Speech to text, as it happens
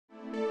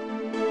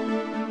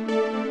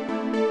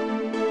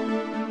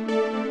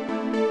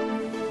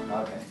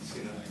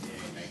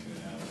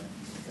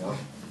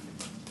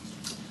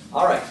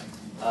All right.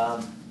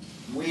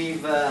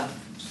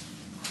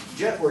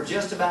 We're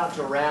just about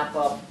to wrap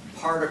up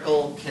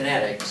particle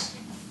kinetics.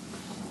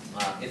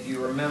 If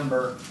you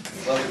remember,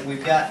 well,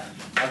 we've got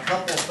a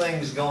couple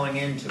things going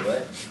into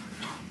it.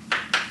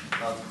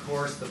 Of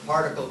course, the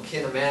particle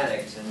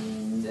kinematics,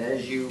 and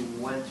as you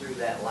went through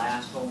that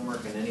last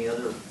homework and any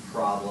other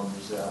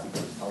problems,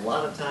 a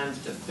lot of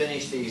times to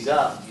finish these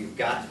up, you've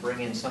got to bring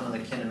in some of the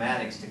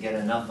kinematics to get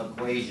enough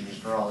equations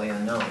for all the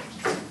unknowns.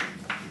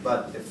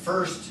 But the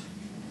first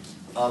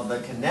of the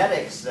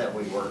kinetics that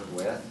we worked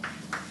with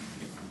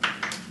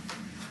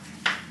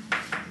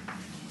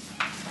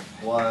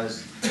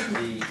was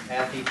the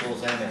F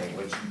equals ma,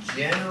 which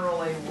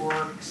generally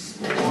works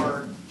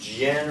for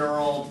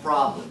general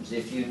problems.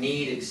 If you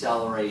need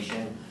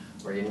acceleration,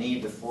 or you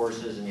need the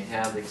forces and you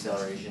have the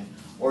acceleration,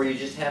 or you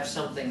just have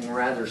something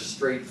rather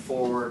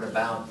straightforward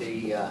about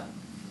the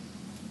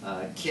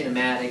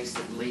kinematics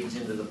that leads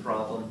into the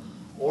problem,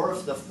 or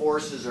if the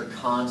forces are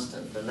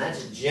constant, then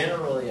that's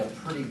generally a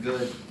pretty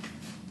good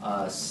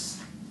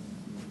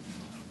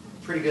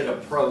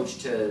approach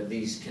to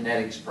these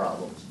kinetics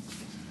problems.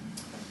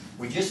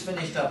 We just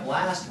finished up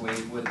last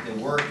week with the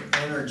work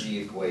energy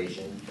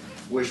equation,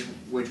 which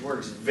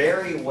works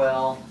very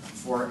well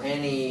for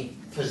any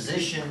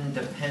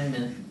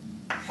position-dependent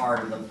part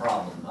of the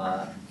problem,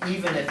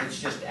 even if it's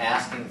just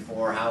asking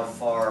for how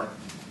far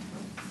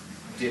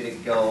did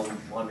it go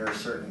under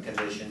certain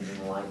conditions and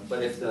the like.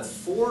 But if the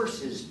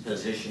force is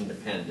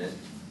position-dependent,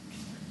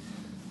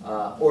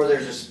 or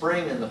there's a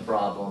spring in the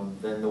problem,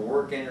 then the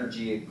work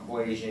energy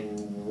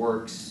equation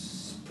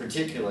works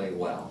particularly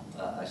well,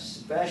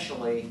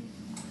 especially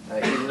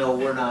even though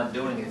we're not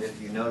doing it.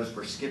 If you notice,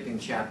 we're skipping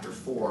chapter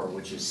 4,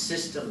 which is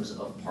systems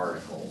of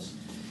particles.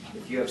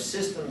 If you have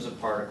systems of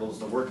particles,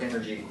 the work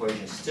energy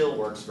equation still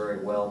works very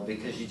well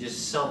because you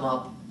just sum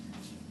up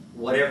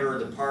whatever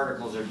the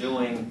particles are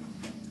doing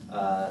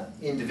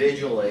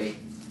individually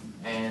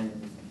and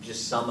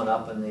just sum it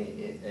up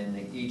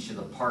in each of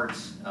the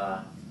parts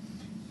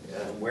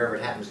wherever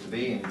it happens to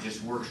be, and it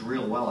just works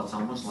real well. It's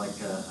almost like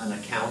an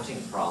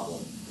accounting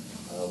problem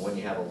when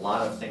you have a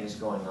lot of things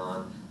going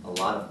on, a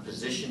lot of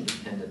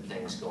position-dependent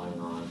things going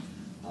on,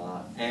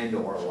 and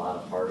or a lot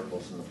of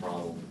particles in the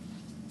problem.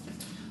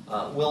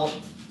 We'll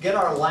get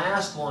our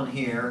last one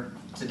here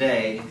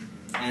today,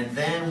 and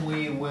then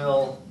we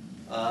will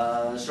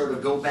sort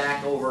of go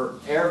back over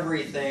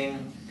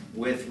everything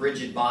with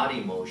rigid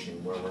body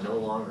motion, where we're no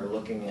longer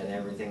looking at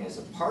everything as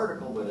a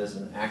particle, but as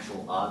an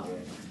actual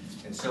object.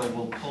 And so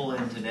we'll pull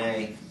in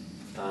today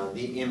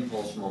the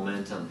impulse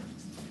momentum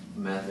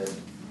method,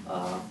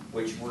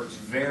 which works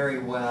very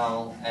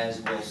well,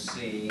 as we'll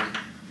see,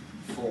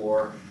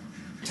 for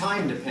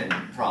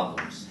time-dependent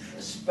problems,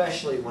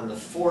 especially when the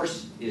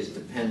force is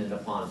dependent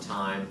upon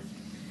time,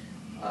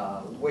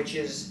 which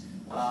is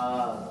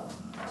a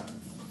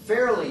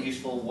fairly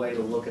useful way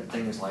to look at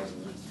things like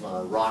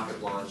rocket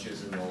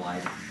launches and the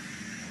like.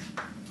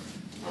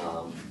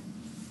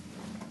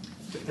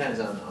 Depends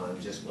on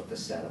just what the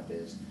setup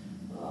is.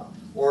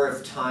 Or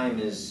if time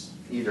is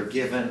either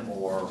given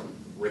or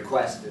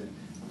requested,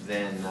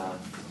 then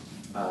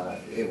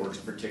it works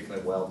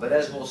particularly well. But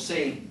as we'll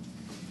see,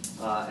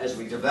 as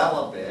we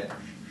develop it,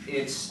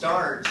 it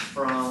starts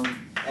from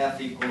F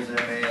equals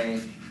ma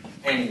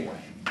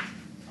anyway.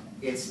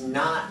 It's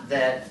not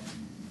that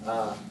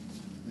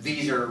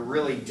these are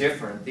really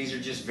different. These are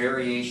just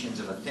variations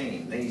of a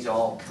theme. These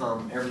all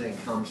come, everything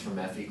comes from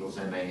F equals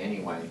ma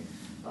anyway.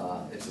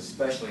 It's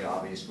especially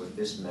obvious with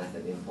this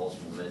method, impulse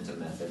momentum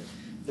method,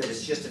 that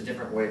it's just a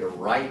different way to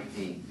write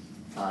the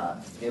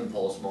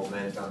impulse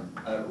momentum,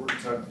 a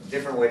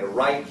different way to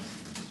write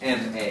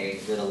MA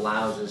that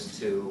allows us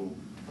to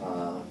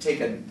take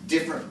a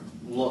different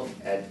look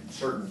at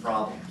certain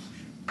problems.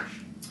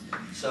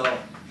 So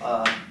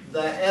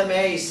the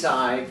MA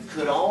side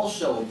could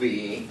also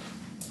be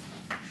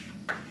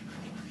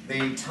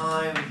the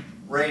time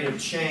rate of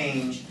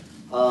change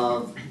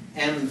of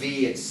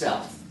MV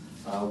itself.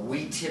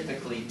 We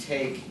typically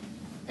take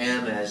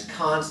m as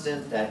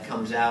constant. That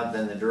comes out,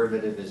 then the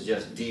derivative is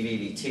just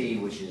dv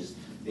dt, which is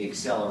the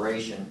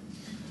acceleration.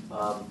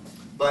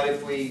 But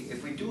if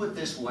we do it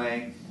this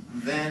way,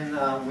 then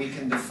we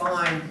can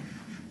define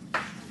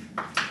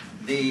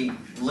the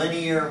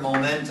linear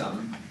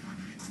momentum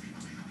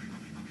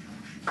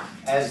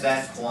as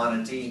that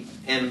quantity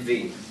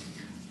mv.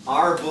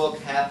 Our book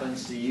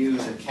happens to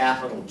use a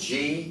capital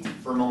G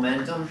for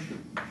momentum.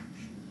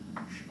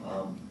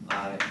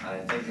 I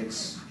think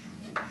it's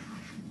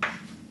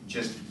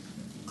just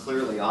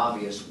clearly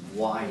obvious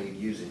why you'd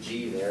use a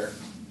G there.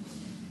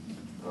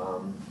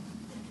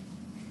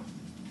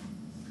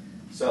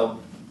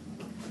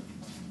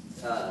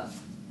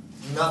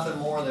 Nothing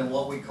more than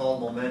what we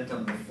called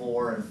momentum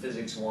before in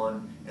Physics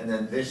 1, and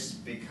then this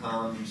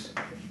becomes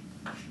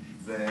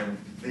then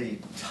the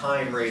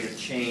time rate of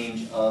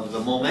change of the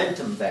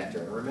momentum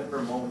vector.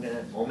 Remember,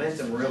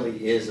 momentum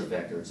really is a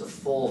vector. It's a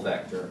full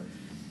vector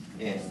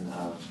in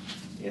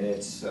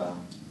its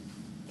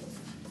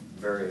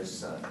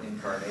various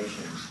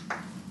incarnations.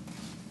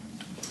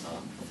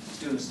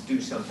 Students do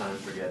sometimes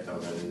forget, though,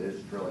 that it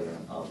is really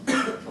a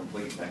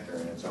complete vector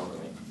in its own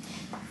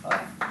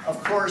right.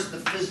 Of course,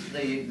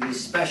 the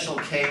special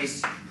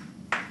case,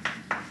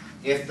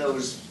 if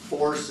those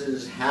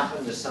forces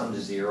happen to sum to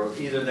zero,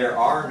 either there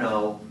are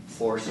no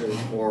forces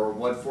or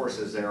what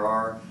forces there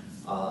are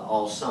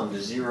all sum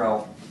to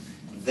zero,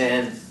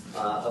 then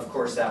of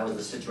course that was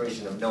the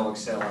situation of no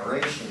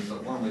acceleration.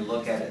 But when we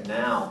look at it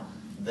now,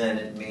 then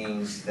it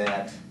means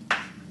that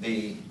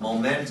the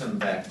momentum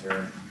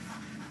vector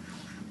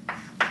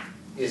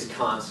is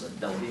constant.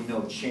 There'll be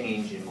no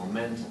change in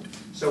momentum.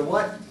 So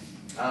what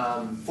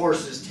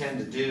forces tend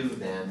to do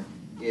then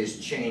is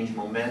change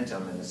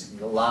momentum, and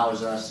it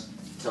allows us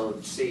to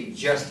see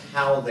just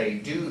how they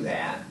do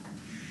that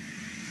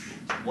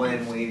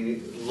when we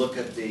look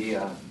at the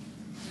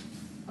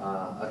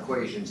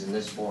equations in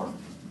this form.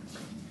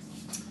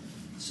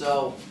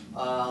 So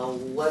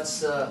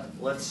let's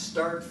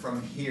start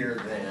from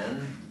here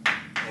then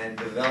and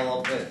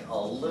develop it a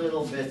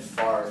little bit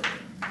farther,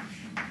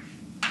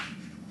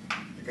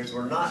 because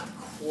we're not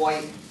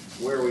quite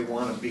where we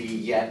want to be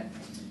yet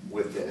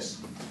with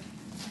this.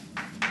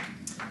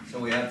 So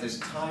we have this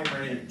time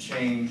rate of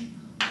change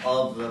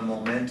of the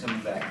momentum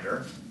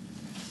vector.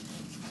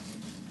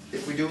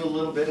 If we do a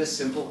little bit of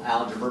simple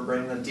algebra,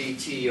 bring the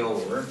dt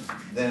over,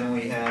 then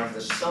we have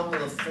the sum of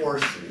the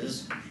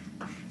forces,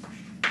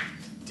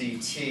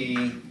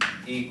 dt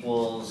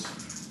equals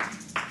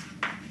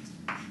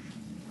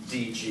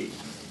dg.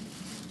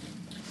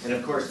 And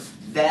of course,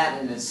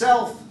 that in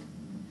itself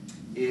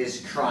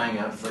is crying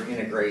out for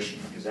integration,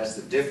 because that's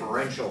the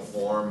differential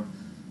form.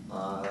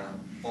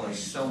 Only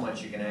so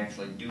much you can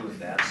actually do with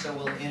that. So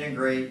we'll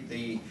integrate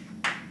the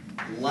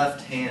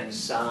left-hand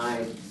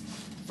side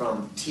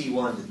from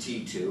t1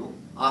 to t2.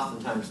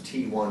 Oftentimes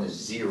t1 is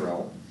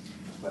 0,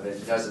 but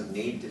it doesn't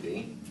need to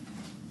be.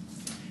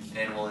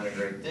 And we'll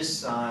integrate this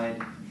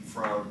side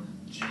from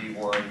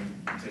g1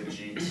 to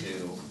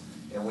g2.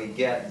 And we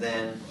get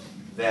then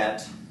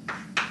that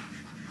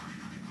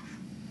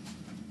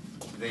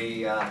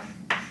the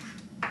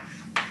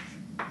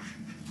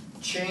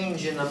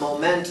change in the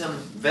momentum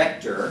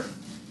vector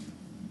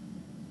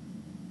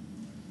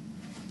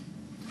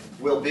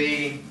will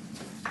be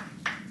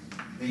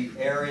the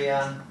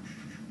area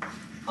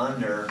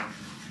under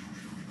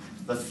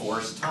the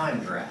force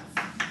time graph.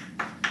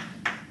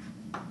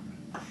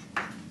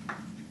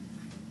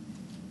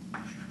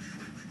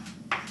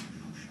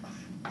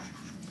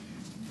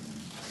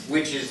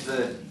 Which is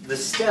the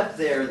step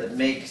there that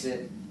makes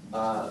it,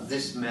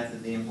 this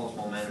method, the impulse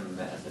momentum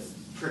method,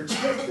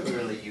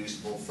 particularly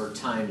useful for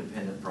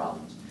time-dependent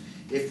problems.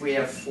 If we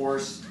have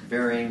force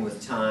varying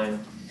with time,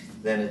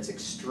 then it's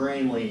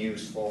extremely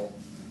useful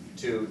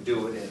to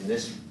do it in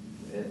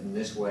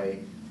this way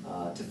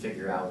to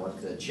figure out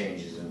what the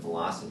changes in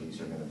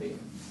velocities are going to be,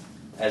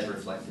 as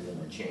reflected in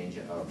the change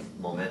of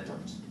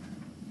momentums.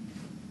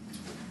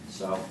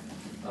 So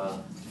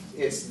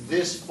it's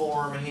this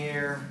form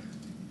here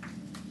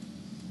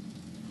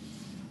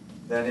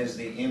that is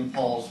the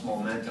impulse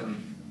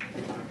momentum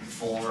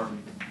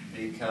form,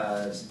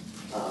 because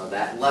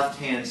that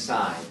left-hand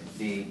side,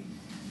 the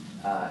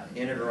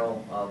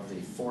integral of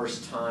the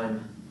force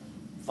time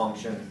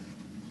function,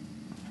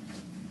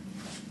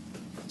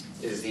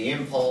 is the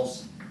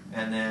impulse,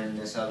 and then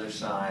this other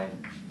side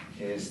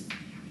is,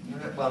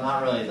 well,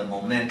 not really the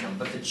momentum,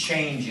 but the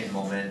change in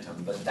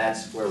momentum, but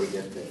that's where we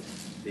get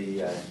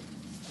the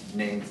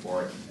name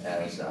for it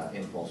as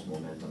impulse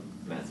momentum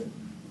method.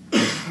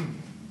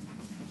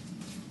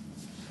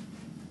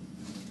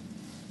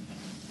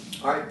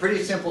 All right,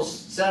 pretty simple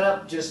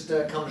setup, just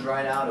comes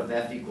right out of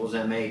F equals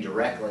ma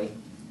directly,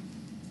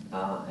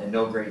 and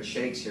no great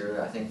shakes here.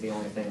 I think the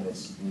only thing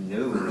that's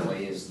new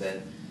really is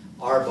that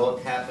our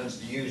book happens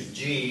to use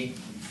G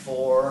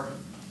for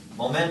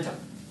momentum.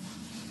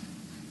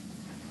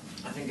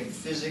 I think in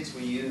physics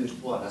we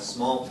used, what, a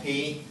small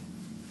p,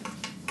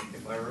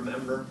 if I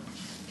remember.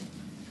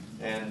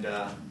 And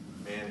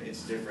man,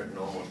 it's different in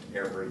almost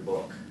every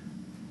book.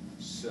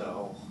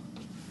 So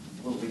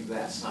we'll leave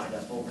that side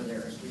up over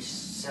there as we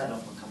set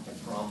up a couple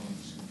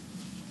problems.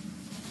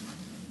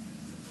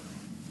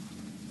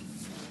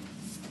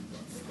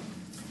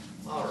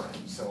 All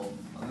right, so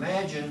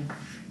imagine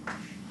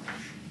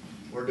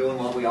we're doing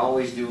what we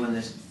always do in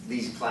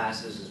these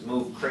classes, is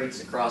move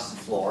crates across the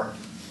floor.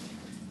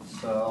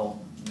 So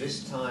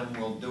this time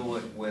we'll do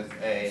it with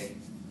a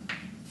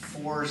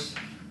force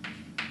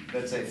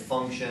that's a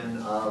function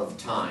of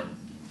time.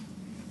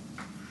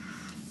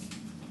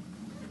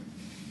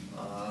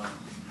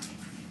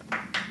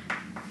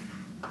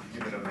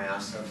 Give it a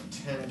mass of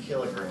 10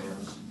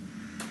 kilograms.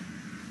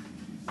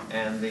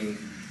 And the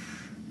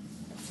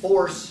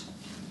force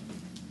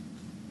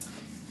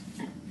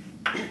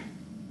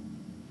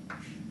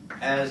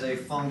as a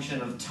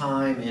function of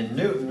time in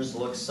newtons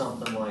looks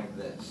something like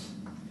this.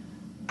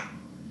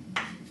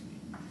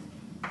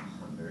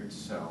 100,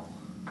 so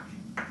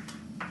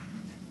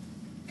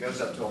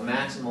goes up to a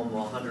maximum of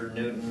 100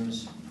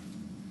 newtons.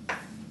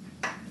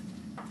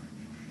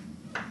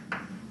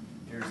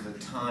 Here's the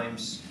time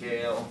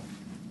scale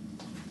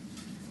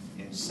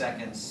in in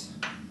seconds.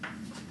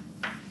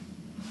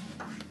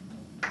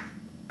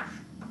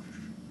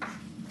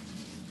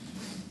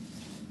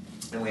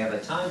 And we have a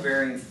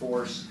time-varying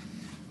force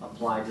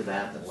applied to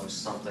that that looks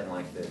something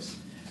like this.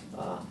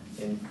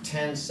 In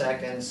 10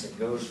 seconds, it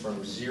goes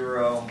from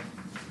 0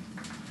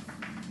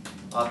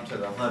 up to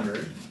the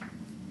 100.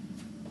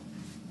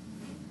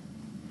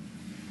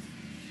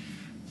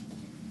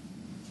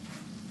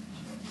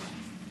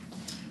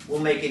 We'll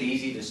make it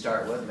easy to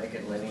start with, make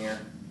it linear.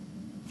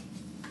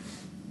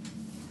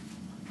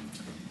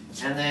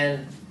 And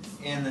then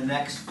in the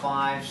next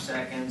 5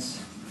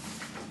 seconds,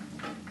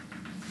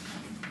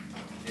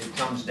 it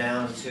comes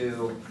down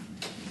to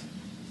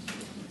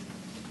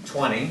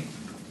 20.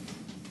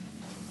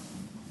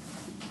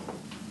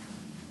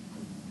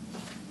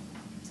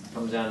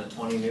 Comes down to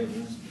 20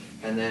 newtons,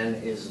 and then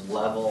is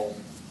level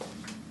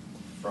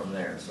from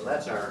there. So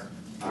that's our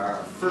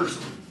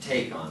first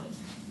take on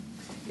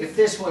it. If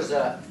this was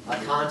a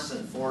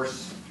constant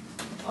force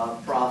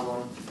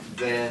problem,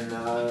 then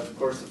of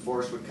course the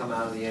force would come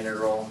out of the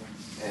integral,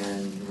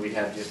 and we'd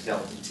have just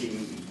delta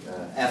t,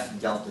 F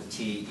delta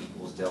t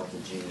equals delta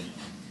g,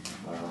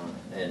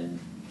 and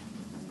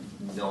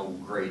no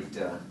great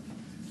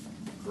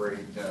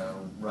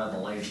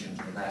revelations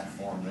for that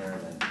form there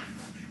then.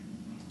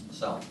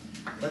 So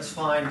let's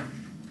find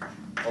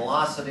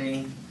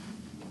velocity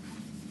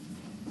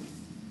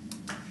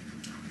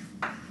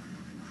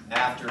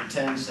after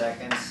 10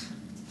 seconds,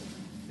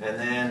 and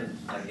then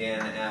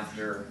again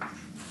after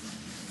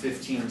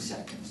 15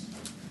 seconds.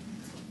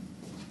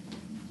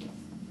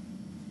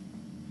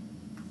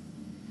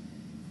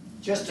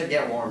 Just to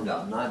get warmed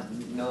up,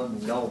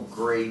 no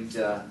great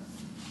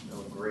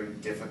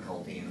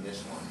difficulty in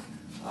this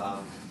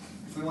one.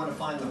 If we want to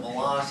find the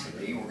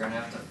velocity, we're going to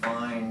have to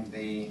find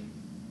the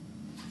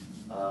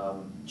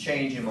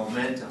change in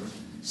momentum.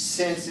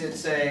 Since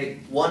it's a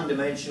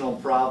one-dimensional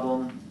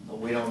problem,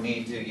 we don't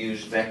need to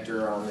use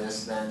vector on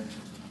this then,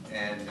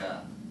 and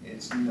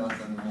it's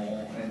nothing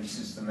more, and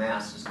since the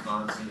mass is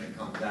constant, it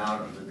comes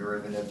out of the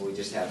derivative, we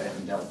just have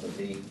m delta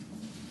v,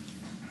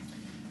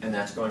 and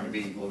that's going to be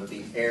equal to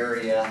the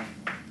area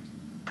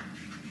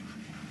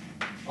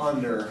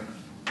under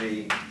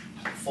the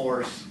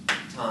force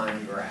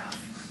time graph.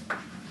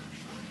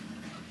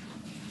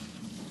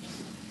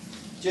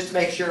 Just to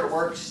make sure it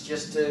works,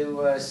 just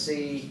to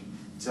see,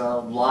 it's a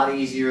lot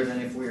easier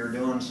than if we were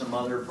doing some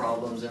other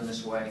problems in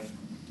this way.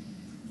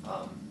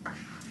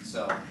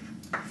 So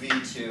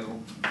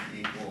V2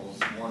 equals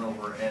 1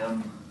 over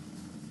m.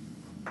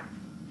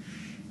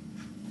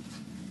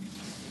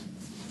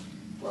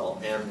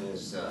 Well, m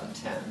is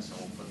 10, so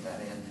we'll put that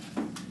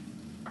in.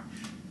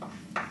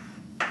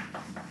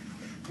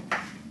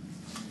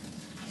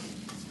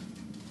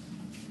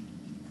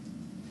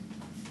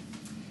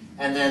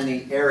 And then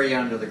the area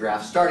under the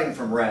graph, starting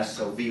from rest,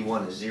 so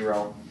V1 is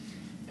 0,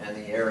 and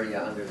the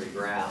area under the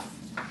graph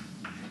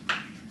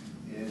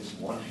is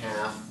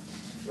 1/2.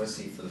 Let's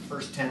see, for the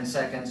first 10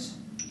 seconds,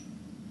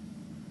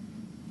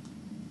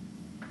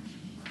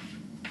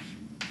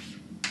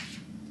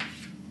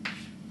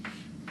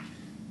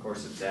 of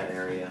course it's that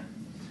area,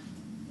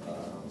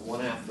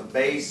 1/2 the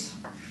base,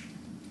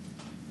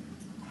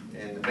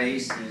 and the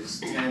base is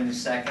 10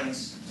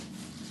 seconds.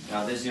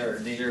 Now these are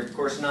of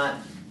course not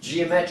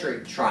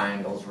geometric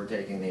triangles we're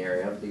taking the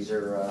area of. These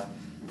are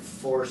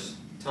force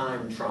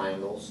time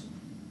triangles.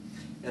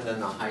 And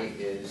then the height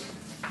is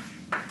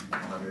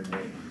 100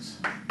 newtons.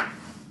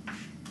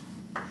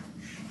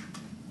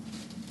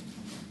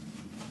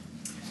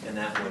 And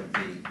that would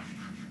be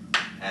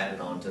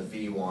added on to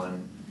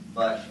V1,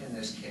 but in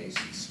this case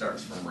it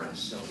starts from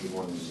rest, so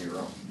V1 is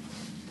 0.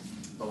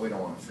 But we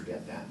don't want to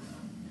forget that.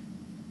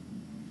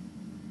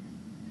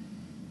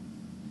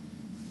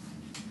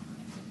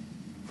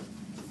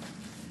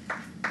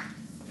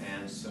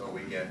 So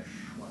we get,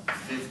 what,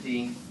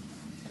 50.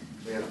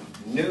 We have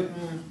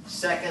Newton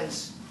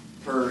seconds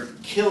per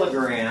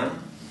kilogram.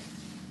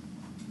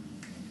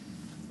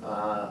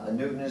 A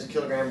Newton is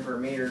kilogram per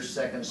meter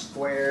second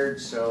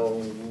squared,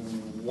 so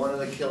 1 of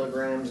the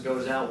kilograms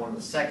goes out, 1 of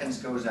the seconds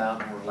goes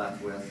out, and we're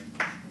left with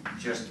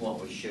just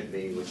what we should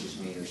be, which is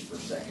meters per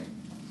second.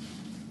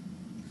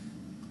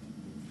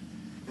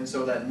 And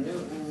so that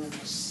Newton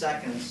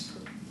seconds,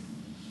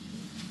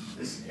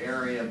 this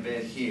area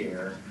bit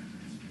here,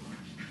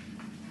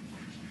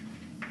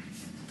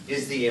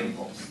 is the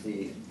impulse.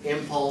 The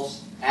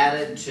impulse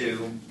added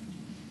to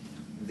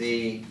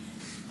the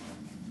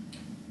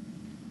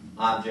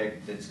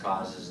object that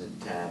causes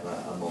it to have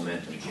a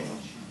momentum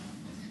change.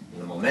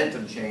 And the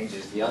momentum change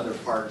is the other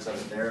parts of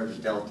it there, the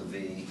delta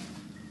V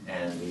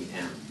and the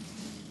M.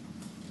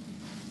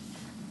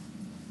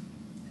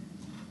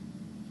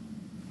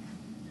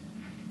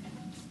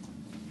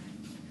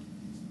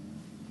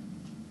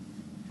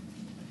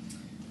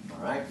 All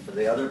right, for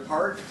the other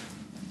part,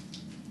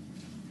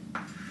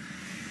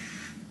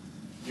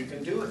 you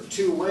can do it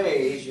 2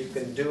 ways. You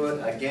can do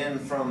it again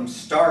from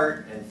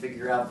start and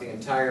figure out the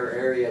entire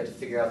area to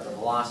figure out the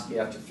velocity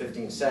after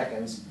 15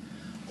 seconds.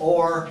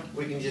 Or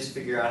we can just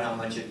figure out how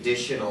much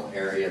additional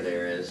area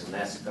there is, and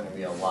that's going to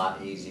be a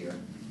lot easier.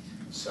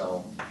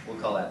 So we'll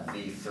call that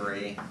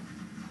V3.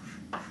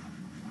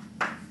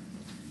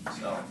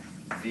 So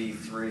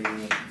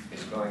V3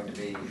 is going to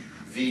be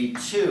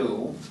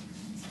V2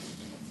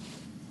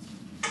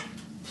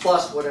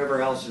 plus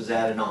whatever else is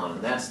added on.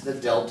 And that's the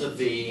delta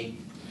V,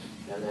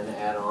 and then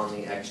add on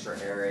the extra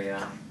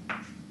area,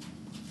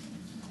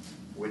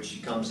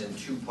 which comes in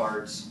two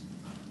parts.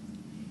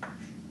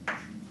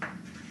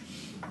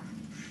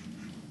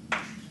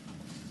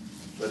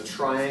 The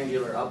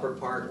triangular upper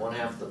part,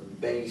 1/2 the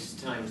base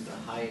times the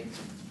height.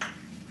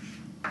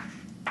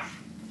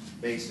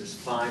 Base is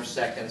 5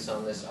 seconds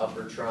on this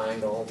upper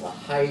triangle. The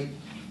height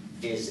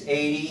is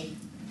 80.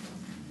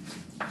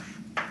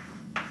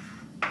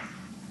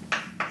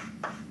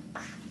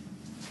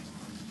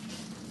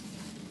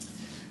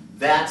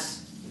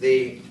 That's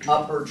the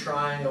upper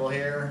triangle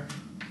here.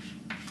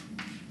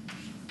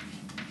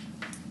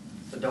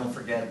 But don't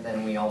forget,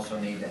 then we also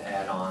need to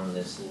add on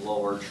this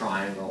lower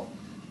triangle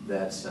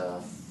that's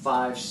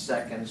 5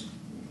 seconds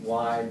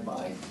wide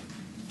by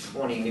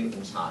 20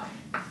 newtons high.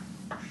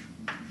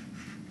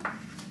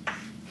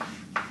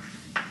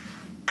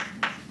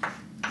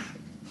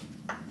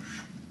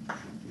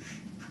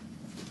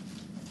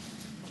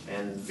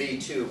 And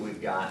V2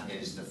 we've got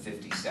is the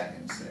 50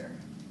 seconds there.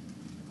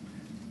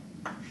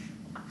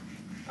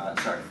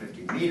 Sorry,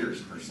 50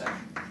 meters per second.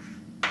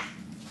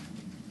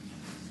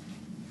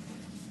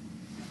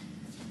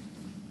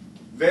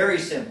 Very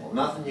simple,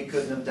 nothing you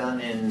couldn't have done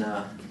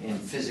in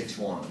Physics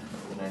 1.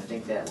 And I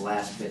think that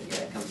last bit,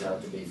 yeah, comes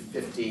out to be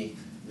 50.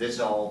 This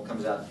all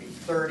comes out to be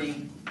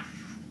 30.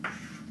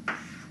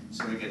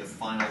 So we get a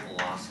final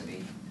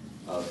velocity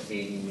of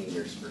 80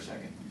 meters per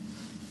second.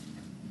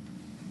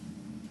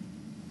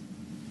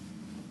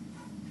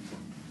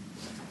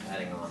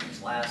 Adding on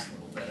this last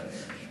little bit of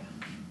area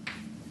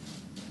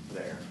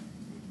there.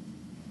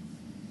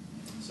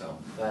 So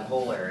that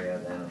whole area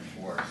then, of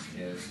course,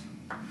 is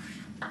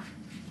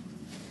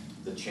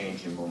the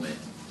change in momentum.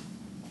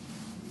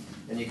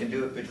 And you can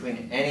do it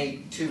between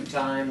any two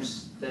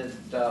times that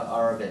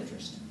are of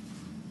interest.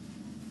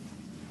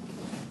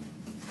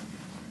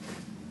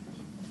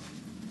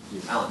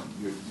 Alan?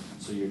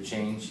 So your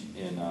change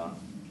in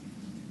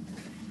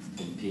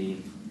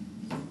P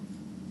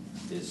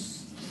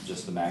is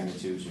just the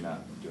magnitudes, you're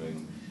not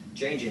doing...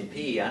 Change in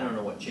P, I don't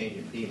know what change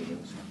in P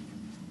means.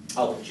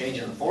 Oh, change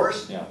in the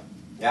force? Yeah.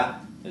 Yeah.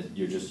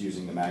 You're just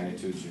using the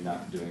magnitudes, you're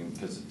not doing,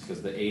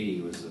 because the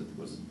 80 was a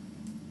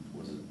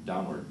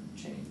downward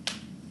change.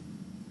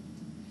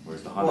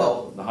 Whereas the 100,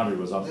 well, the 100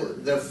 was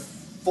upward. The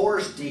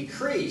force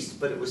decreased,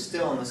 but it was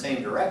still in the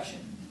same direction.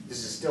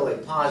 This is still a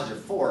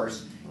positive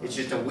force, it's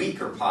just a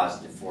weaker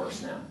positive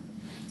force now.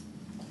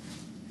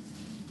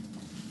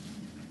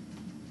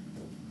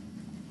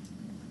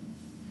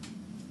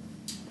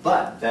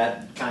 But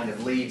that kind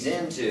of leads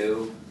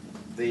into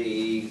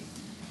the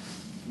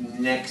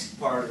next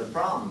part of the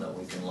problem that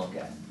we can look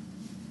at.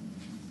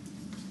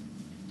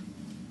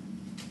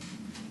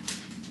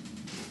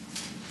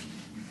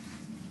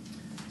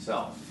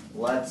 So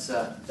let's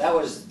that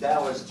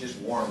was just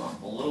warm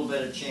up. A little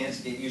bit of chance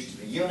to get used to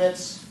the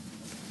units,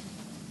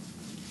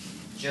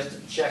 just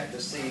to check to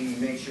see,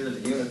 make sure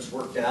the units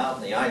worked out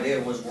and the idea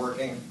was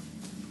working.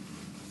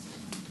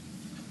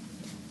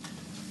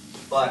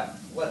 But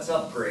let's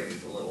upgrade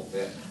it a little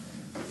bit.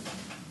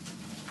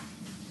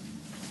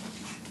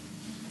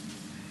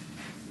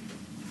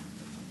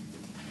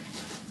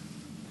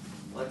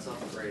 Let's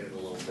upgrade it a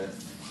little bit.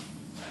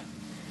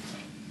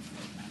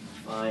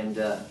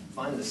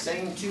 Find the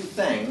same two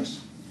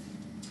things,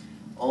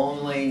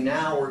 only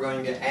now we're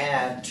going to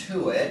add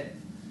to it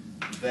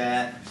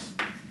that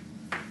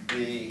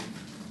the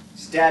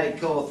static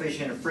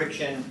coefficient of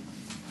friction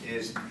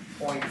is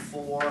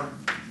 0.4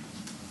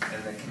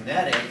 and the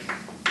kinetic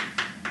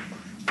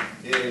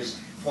is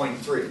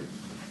 0.3.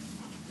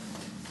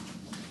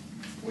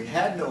 We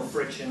had no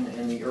friction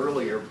in the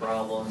earlier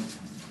problem,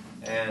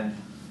 and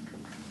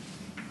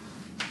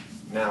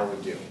now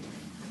we do.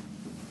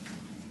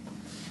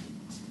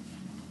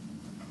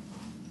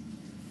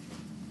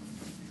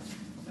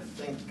 I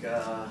think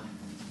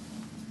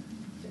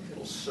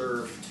it'll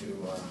serve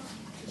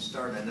to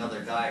start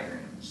another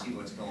diagram and see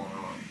what's going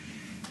on.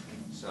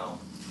 So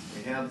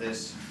we have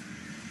this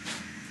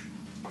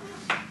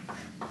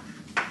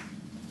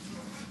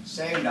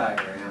same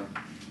diagram.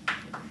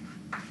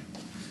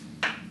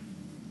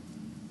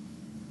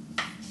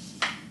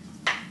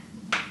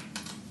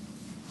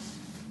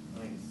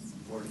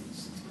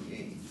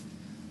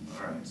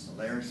 All right, so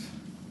there's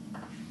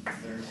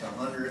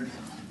 100.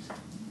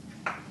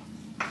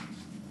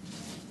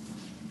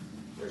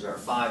 There's our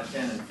 5,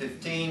 10, and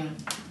 15.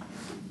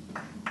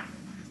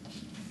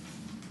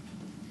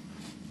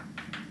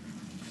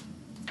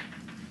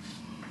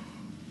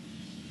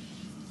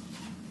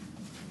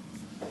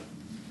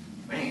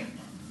 Man,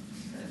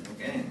 that doesn't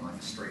look anything like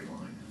a straight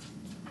line.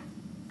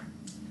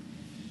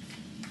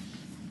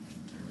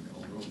 There we go, a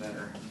little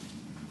better.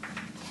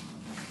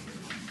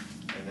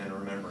 And then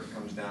remember, it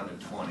comes down to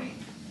 20.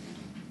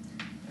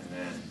 And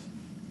then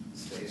it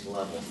stays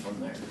level from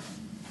there.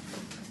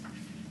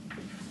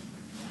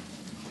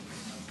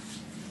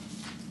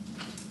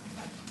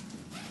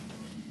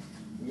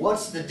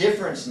 What's the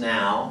difference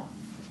now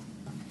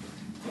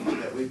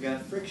that we've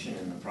got friction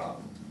in the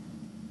problem?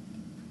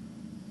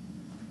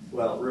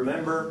 Well,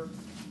 remember,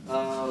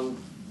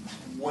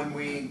 when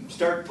we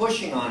start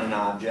pushing on an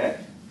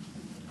object,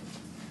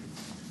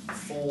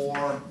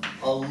 for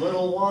a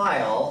little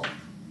while,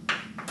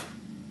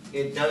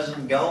 it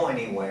doesn't go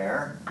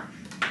anywhere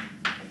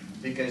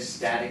because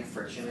static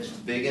friction is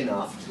big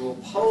enough to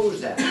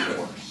oppose that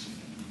force.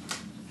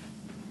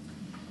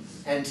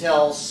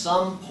 Until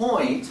some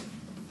point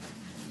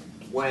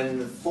when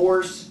the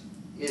force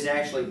is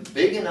actually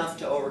big enough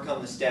to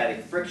overcome the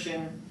static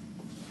friction,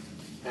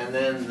 and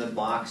then the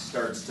box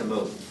starts to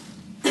move.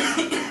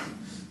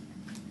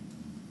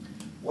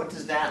 What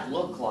does that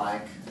look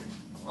like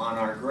on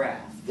our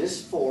graph?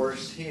 This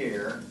force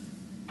here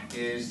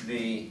is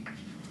the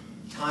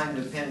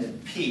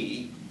time-dependent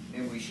P.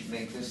 Maybe we should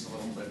make this a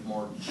little bit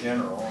more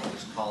general and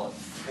just call it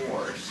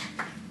force,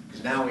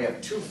 because now we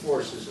have two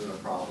forces in the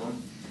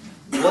problem.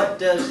 What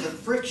does the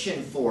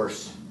friction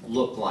force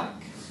look like?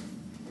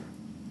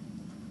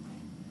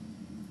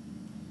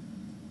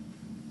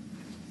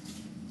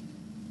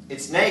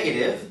 It's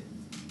negative.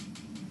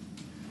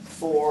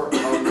 For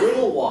a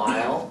little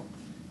while,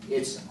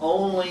 it's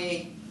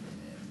only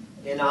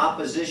in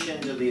opposition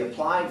to the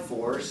applied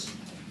force.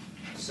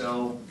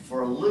 So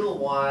for a little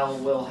while,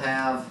 we'll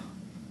have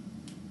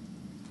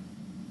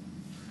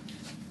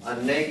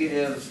a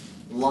negative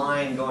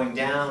line going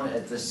down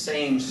at the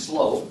same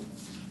slope.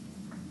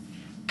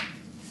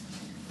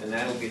 And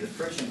that'll be the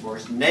friction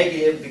force.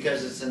 Negative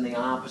because it's in the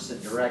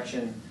opposite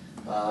direction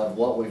of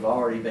what we've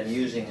already been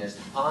using as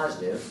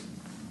positive.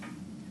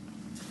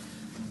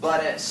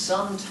 But at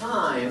some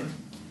time,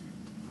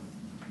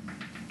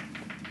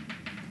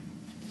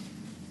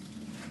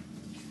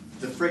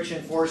 the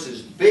friction force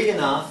is big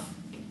enough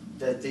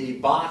that the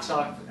box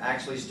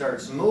actually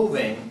starts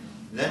moving.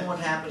 Then what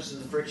happens to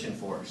the friction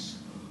force?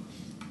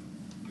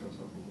 Goes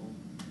up a little.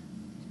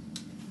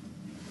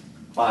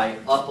 By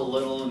up a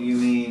little, you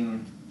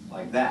mean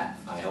like that,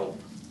 I hope.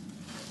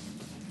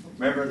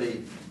 Remember, the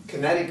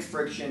kinetic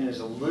friction is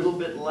a little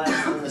bit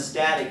less than the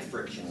static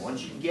friction.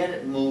 Once you get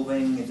it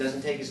moving, it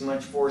doesn't take as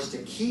much force to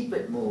keep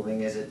it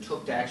moving as it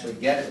took to actually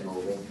get it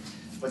moving.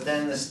 But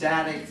then the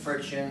static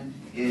friction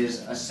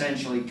is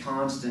essentially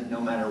constant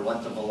no matter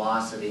what the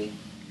velocity,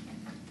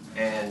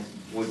 and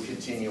would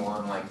continue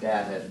on like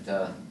that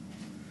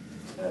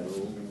at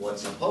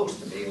what's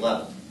supposed to be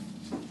level.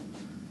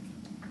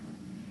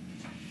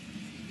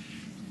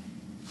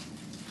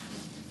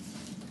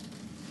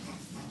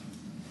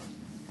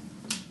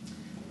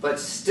 But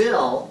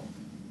still,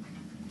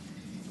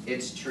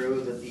 it's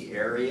true that the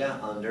area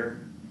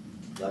under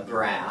the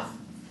graph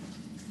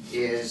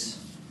is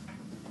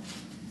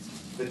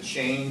the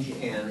change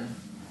in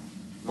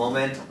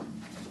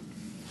momentum.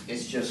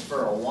 It's just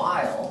for a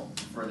while,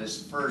 for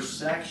this first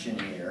section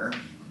here,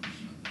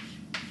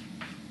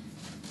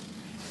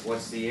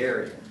 what's the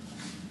area?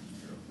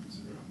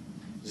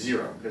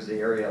 Zero, because the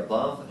area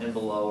above and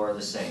below are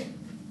the same.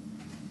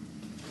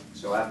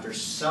 So after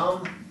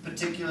some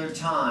particular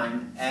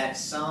time at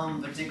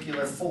some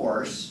particular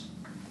force,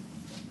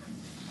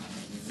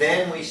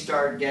 then we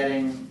start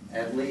getting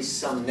at least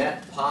some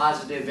net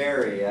positive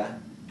area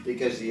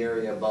because the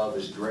area above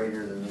is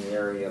greater than the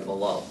area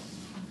below.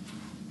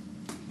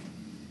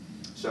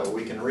 So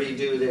we can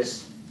redo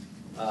this,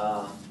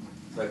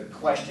 the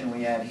question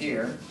we had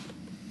here.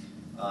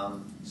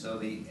 So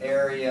the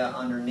area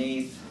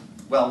underneath,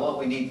 well, what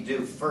we need to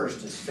do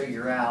first is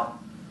figure out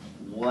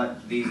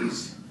what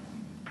these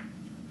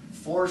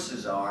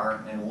forces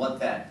are and what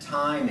that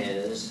time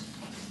is,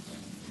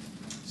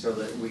 so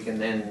that we can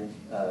then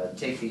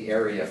take the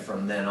area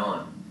from then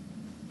on.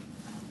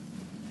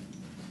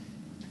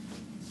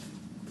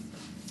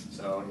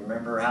 So you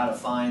remember how to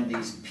find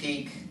these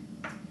peak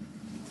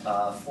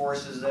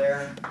forces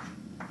there?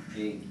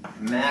 The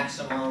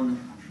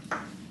maximum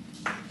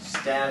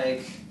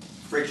static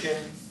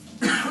friction.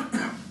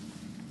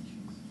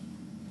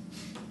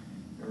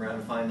 Remember how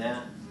to find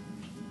that?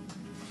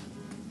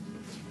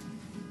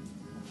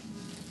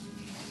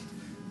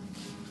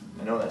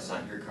 I know that's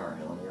not your car,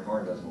 Helen. Your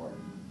horn doesn't work.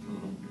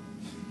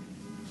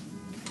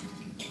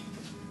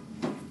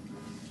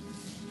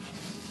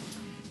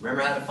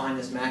 Remember how to find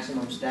this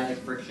maximum static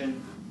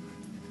friction?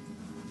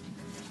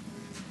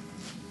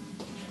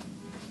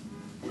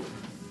 In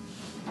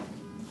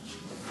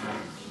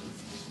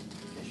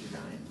case you're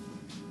dying.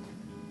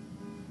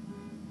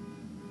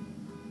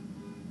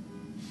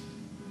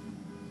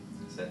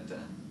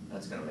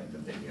 That's going to make the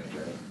video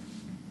great.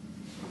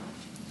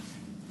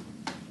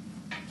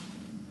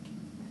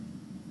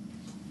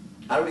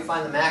 How do we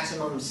find the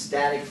maximum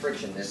static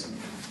friction? This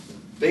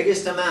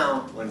biggest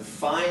amount when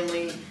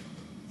finally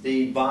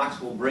the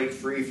box will break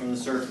free from the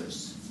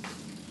surface.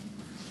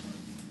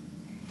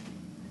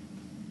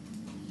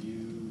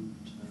 U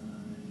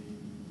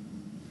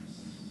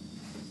times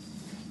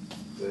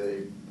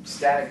The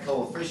static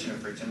coefficient of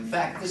friction. In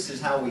fact, this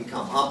is how we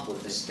come up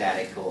with the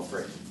static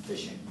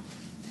coefficient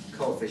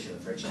of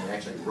friction. We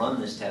actually run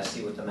this test,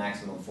 see what the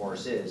maximum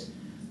force is,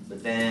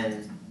 but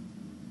then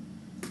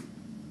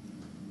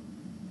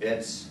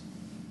it's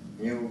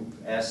mu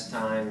s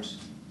times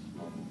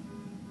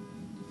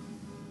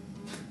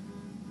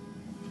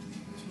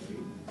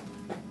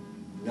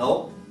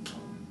nope.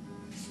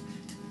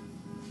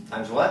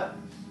 Times what?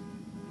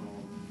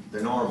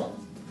 The normal,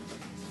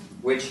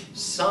 which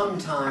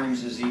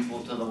sometimes is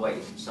equal to the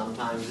weight.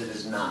 Sometimes it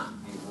is not.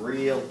 Be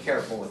real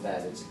careful with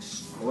that. It's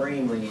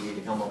extremely easy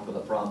to come up with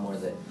a problem where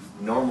the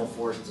normal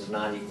force does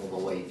not equal the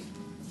weight.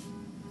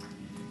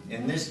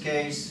 In this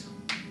case,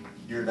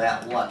 you're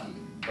that lucky,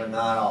 but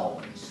not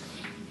always.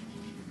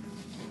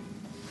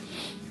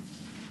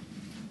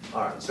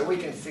 All right, so we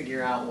can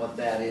figure out what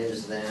that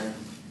is then.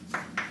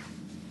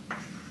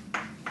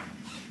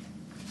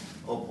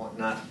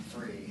 Not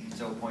 3, it's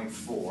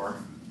 0.4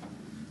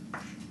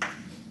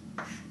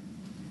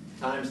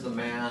 times the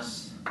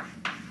mass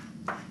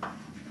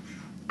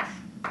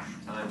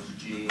times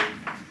g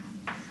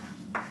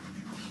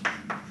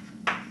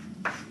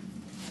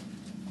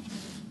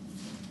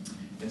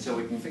and so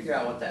we can figure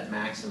out what that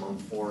maximum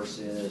force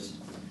is,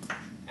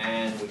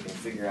 and we can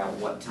figure out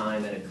what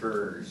time it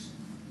occurs.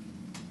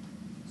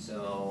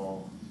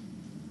 So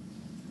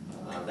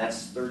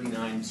that's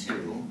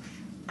 39.2.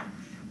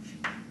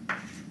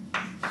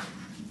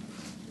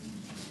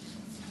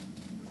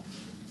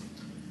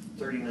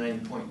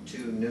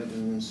 39.2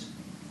 newtons,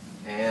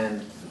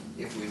 and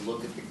if we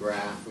look at the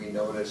graph, we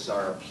notice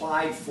our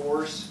applied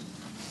force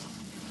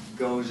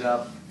goes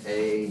up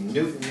a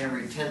newton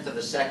every 1/10 of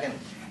a second.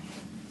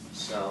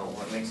 So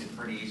what makes it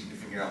pretty easy to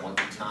figure out what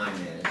the time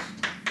is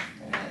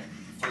at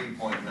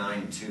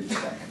 3.92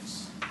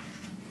 seconds.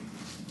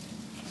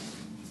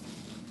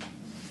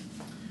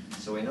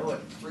 So we know at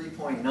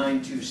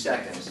 3.92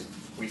 seconds,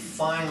 we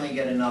finally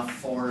get enough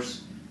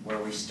force where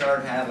we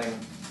start having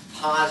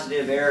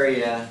positive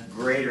area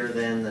greater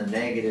than the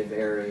negative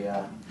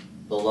area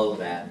below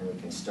that, and we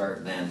can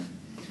start then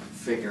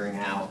figuring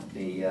out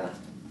the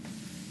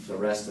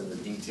rest of the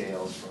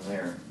details from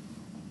there.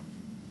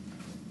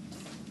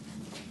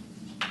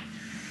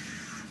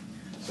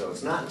 So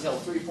it's not until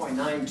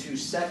 3.92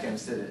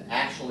 seconds that it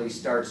actually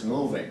starts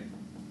moving.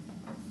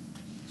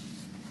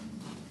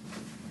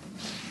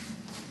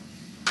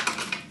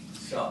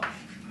 So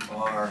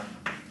our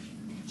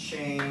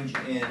change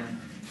in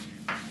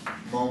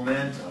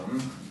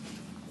momentum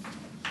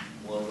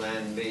will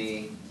then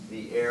be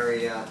the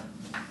area,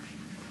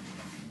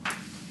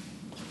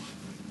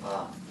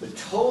 the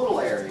total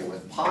area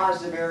with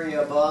positive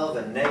area above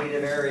and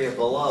negative area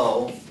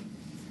below,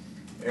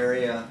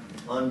 area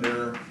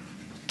under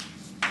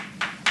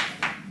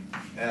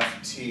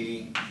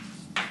Ft,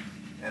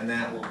 and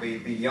that will be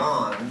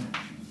beyond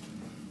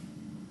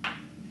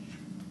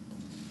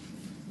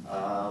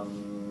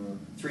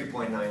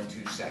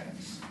 3.92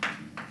 seconds.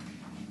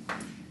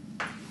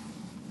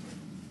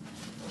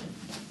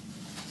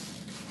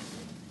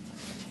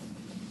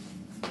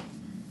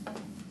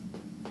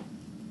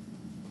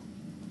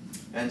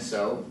 And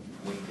so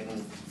we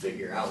can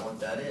figure out what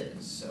that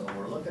is. So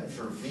we're looking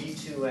for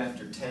V2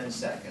 after 10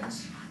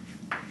 seconds.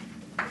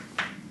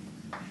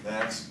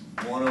 That's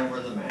 1 over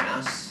the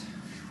mass.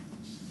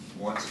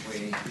 Once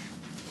we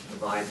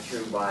divide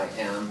through by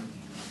m,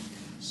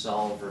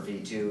 solve for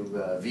V2.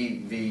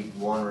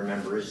 V1,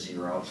 remember, is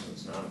 0, so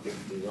it's not a big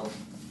deal.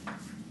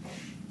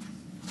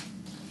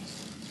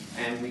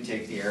 And we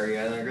take the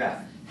area of the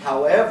graph.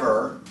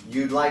 However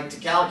you'd like to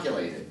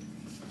calculate it.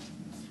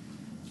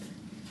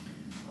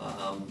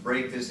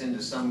 Break this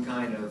into some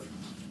kind of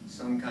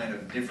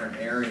different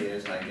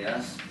areas, I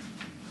guess.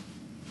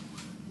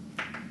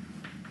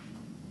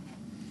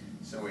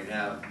 So we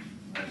have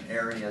an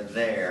area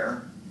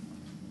there,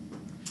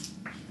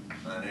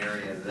 an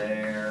area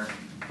there,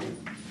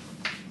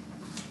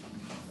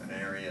 an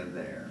area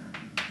there,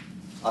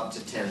 up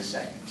to 10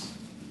 seconds.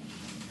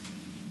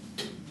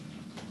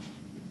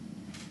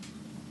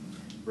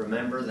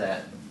 Remember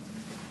that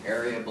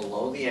area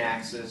below the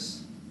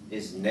axis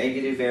is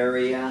negative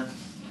area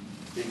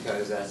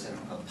because that's an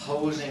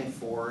opposing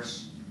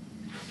force.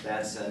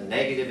 That's a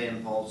negative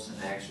impulse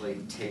and actually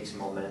takes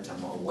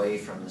momentum away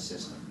from the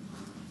system.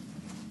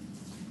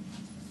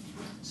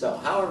 So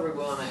however we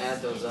want to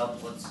add those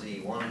up, let's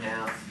see,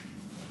 1/2.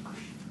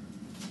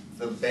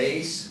 The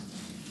base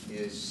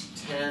is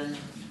 10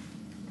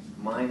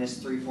 minus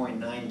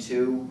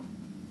 3.92,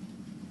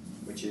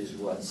 which is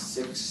what,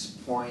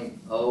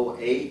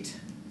 6.08,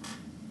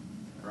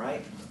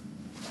 right?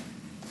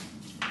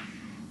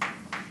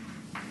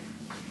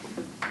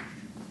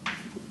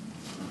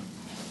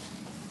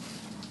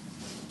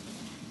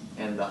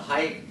 And the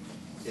height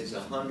is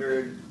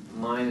 100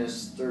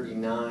 minus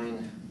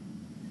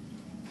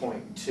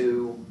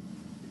 39.2,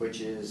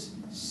 which is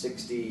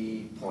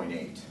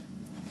 60.8.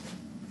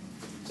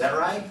 Is that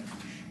right?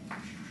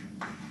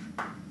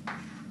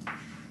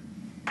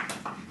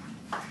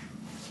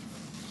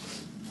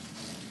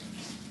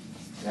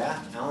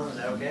 Yeah, Alan, is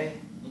that okay?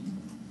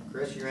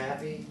 Chris, you're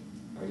happy?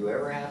 Are you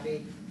ever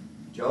happy?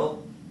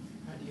 Joe?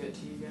 How do you get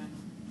T again?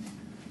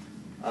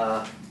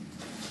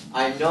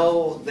 I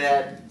know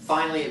that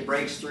finally it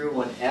breaks through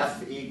when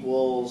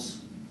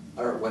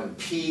when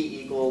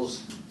P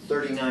equals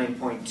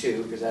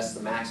 39.2, because that's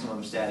the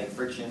maximum static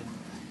friction.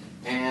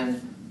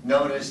 And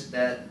notice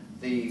that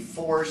the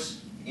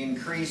force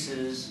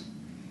increases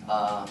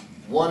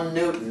 1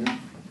 Newton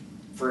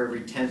for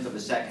every 1/10 of a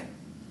second.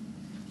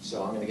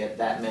 So I'm going to get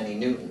that many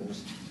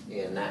newtons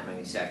in that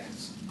many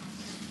seconds.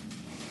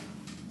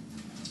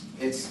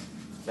 It's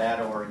that,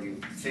 or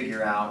you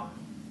figure out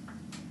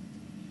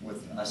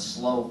with a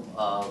slope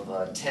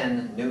of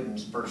 10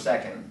 newtons per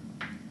second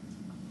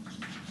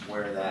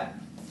where that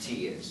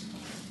T is.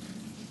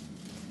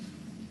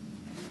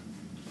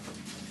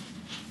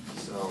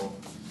 So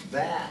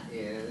that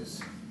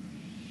is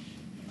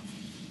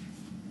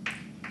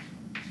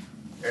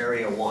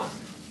area 1.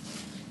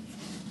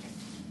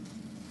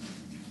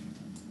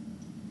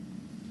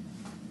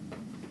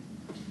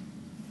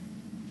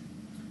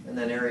 And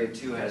then area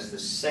 2 has the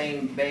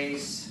same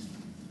base.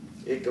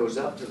 It goes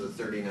up to the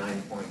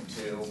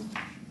 39.2.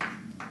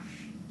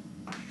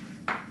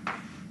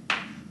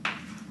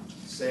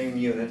 Same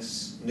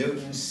units,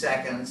 newtons,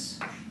 seconds.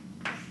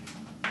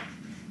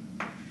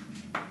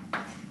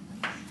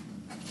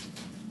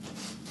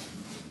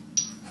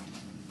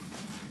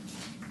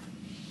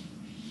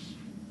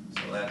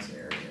 So that's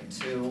area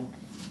 2.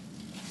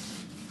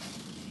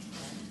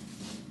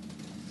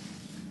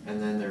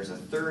 And then there's a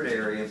third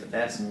area, but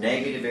that's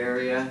negative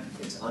area.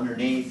 It's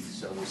underneath,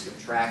 so we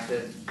subtract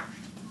it.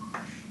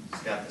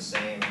 It's got the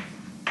same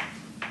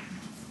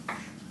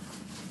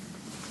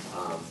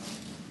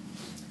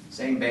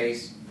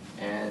base,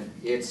 and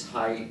its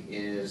height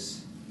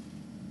is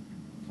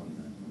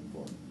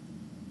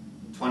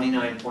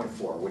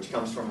 29.4, which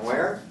comes from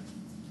where?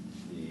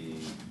 The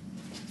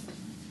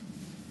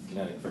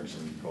kinetic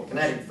friction coefficient.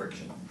 Kinetic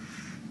friction.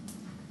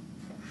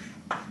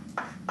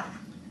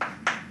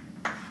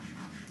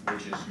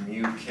 Which is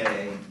mu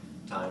k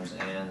times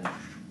n,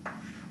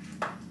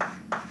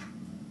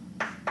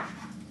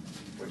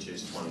 which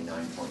is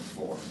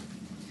 29.4.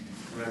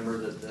 Remember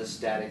that the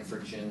static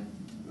friction,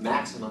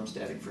 maximum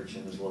static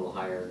friction, is a little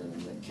higher than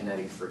the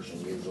kinetic friction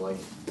usually.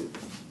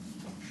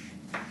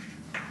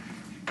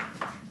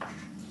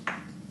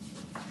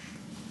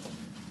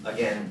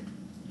 Again,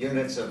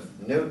 units of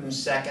newton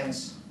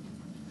seconds.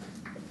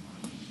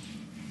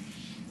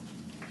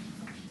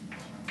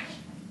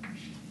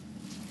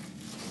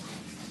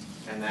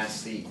 And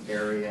that's the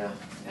area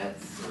at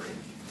 3.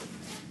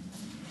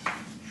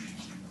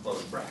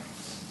 Close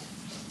brackets.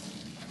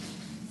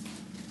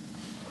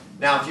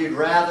 Now, if you'd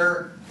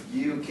rather,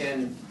 you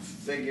can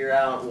figure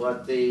out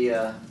what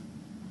the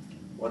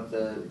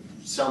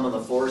sum of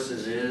the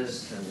forces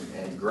is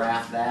and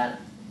graph that.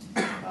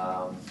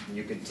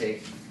 You could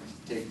take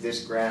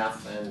this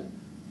graph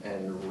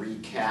and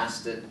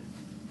recast it.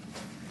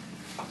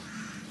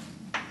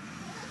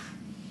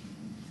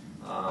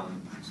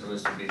 So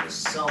this would be the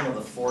sum of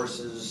the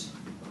forces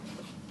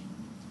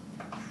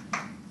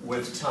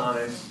with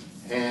time,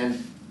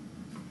 and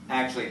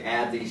actually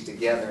add these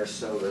together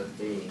so that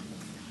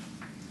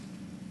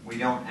we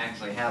don't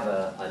actually have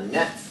a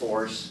net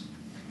force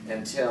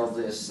until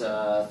this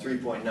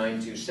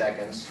 3.92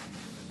 seconds.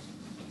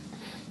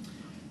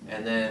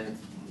 And then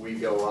we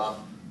go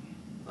up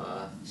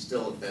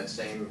still at that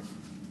same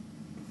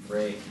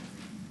rate.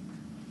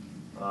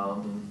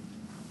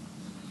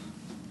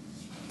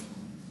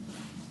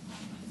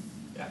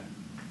 Yeah.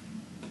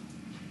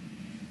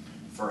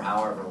 For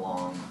however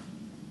long.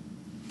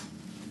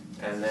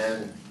 And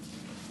then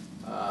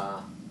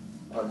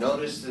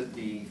notice that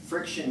the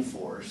friction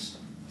force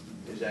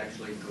is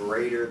actually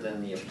greater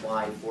than the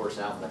applied force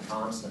out in the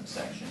constant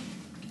section.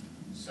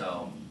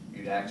 So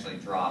you'd actually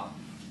drop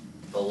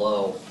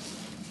below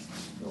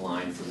the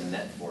line for the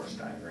net force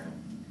diagram.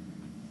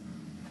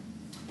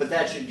 But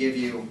that should give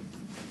you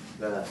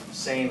the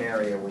same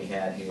area we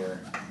had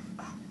here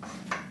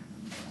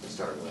to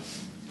start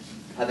with.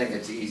 I think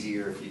it's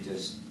easier if you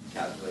just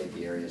calculate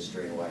the area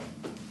straight away.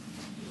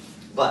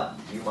 But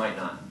you might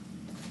not.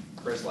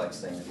 Chris likes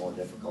things more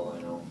difficult,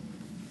 I know.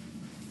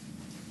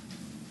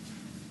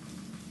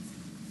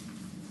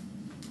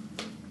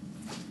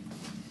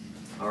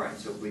 All right,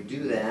 so if we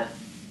do that,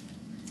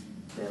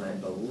 then I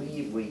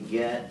believe we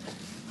get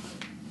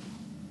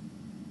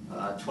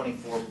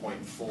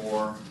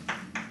 24.4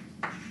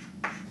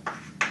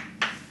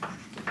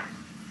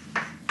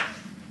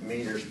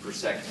 meters per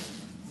second.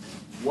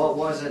 What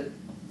was it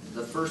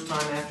the first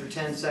time after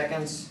 10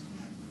 seconds?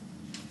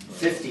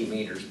 50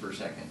 meters per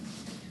second.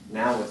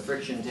 Now with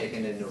friction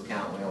taken into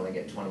account, we only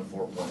get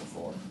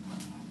 24.4.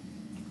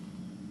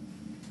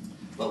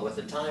 But with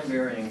the time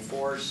varying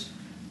force,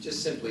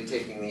 just simply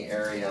taking the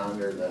area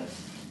under the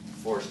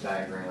force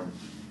diagram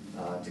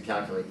to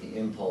calculate the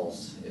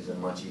impulse is a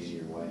much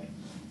easier way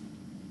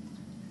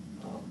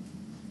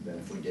than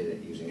if we did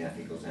it using F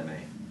equals ma.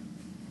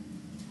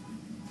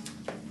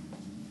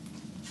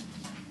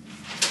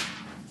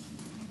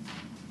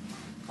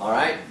 All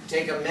right,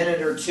 take a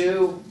minute or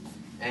two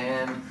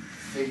and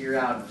figure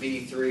out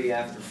V3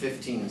 after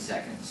 15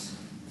 seconds.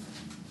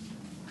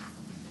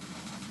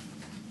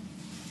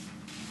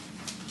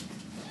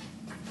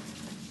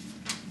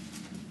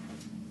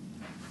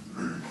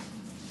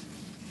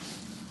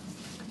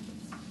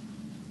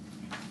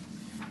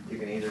 You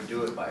can either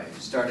do it by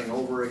starting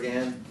over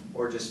again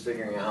or just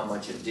figuring out how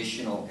much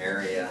additional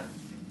area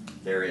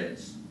there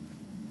is,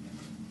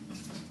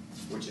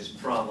 which is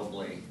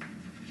probably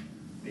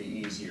the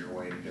easier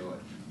way to do it.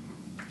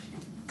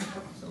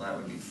 So that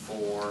would be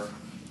 4,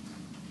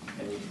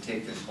 and you can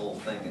take this whole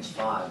thing as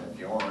 5 if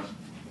you want.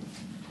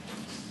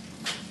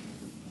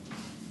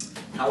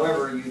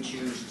 However you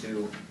choose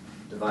to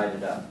divide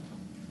it up.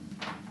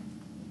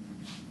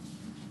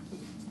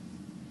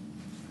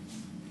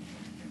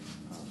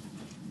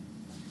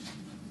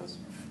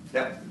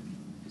 Yep.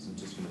 Isn't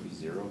it just going to be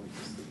 0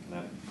 because the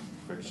kinetic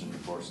friction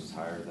force is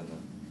higher than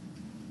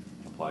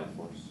the applied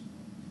force?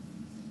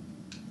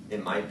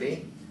 It might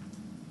be.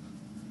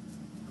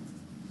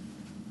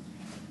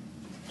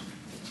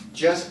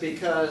 Just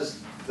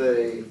because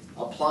the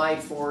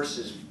applied force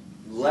is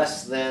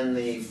less than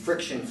the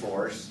friction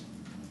force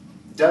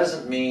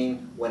doesn't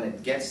mean when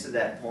it gets to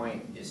that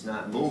point it's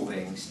not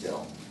moving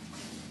still.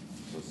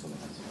 So it's something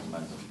has some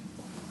momentum.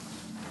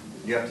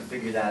 You have to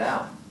figure that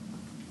out.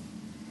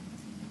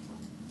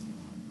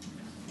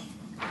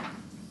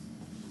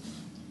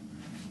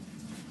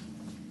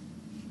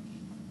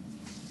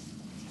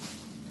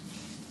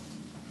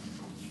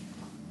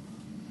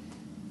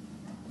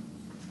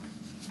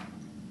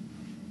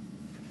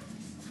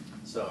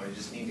 So you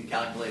just need to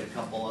calculate a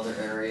couple other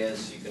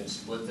areas. You can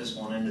split this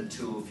one into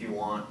 2 if you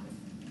want.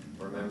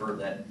 Remember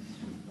that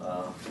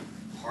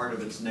part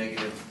of it's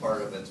negative,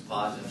 part of it's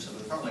positive, so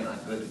it's probably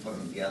not good to put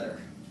them together.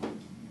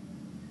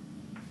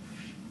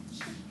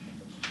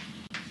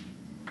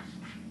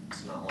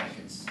 It's not like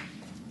it's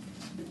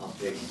a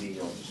big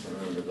deal, just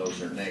remember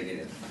those are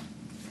negative.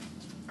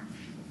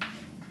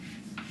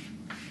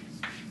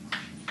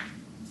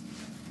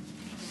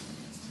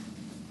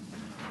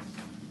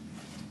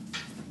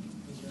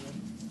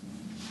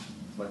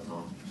 What,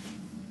 Tom?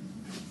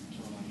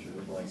 Should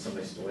look like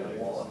somebody stole a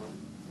wallet.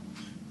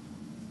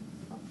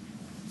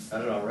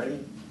 Got it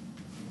already?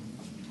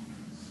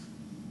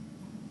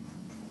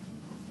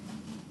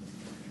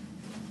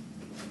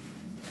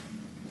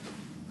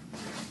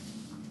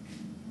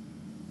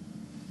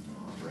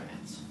 Oh,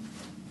 rats.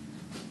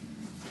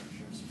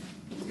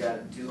 You got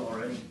it too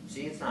already?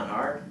 See, it's not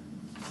hard.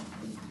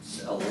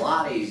 It's a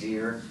lot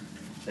easier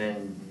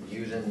than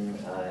using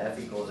F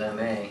equals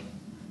MA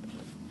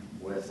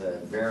with a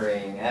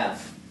varying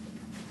F.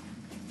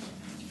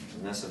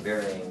 And that's a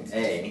varying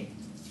A.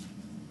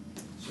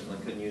 Certainly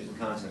couldn't use the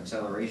constant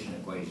acceleration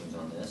equations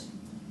on this.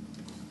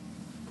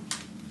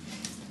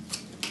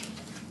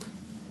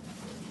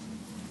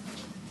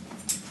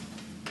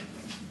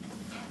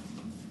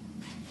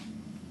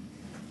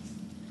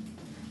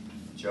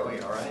 Joey,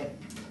 all right?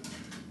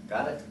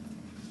 Got it?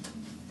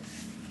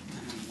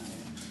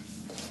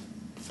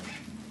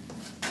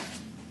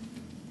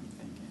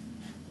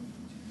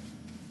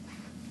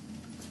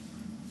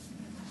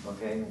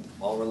 Okay,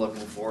 all we're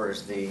looking for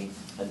is the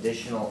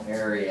additional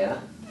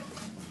area,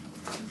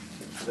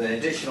 the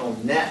additional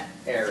net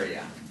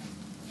area.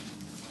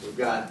 We've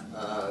got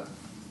a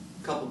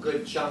couple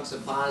good chunks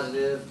of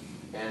positive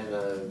and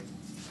a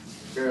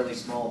fairly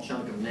small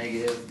chunk of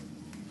negative.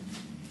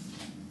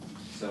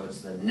 So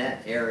it's the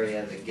net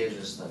area that gives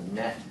us the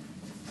net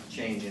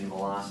change in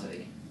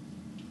velocity.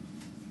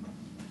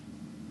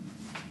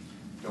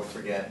 Don't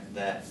forget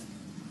that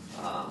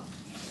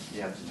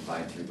you have to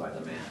divide through by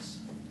the mass,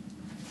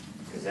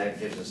 because that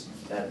gives us,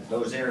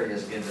 those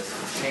areas give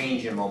us the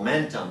change in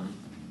momentum,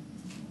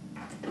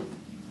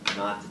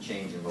 not the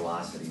change in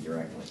velocity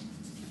directly.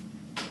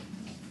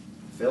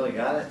 Phil, you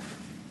got it?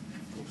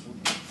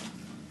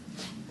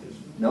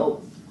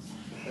 Nope.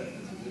 That's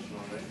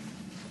additional, right?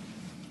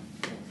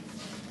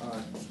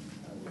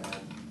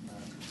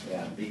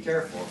 Yeah, be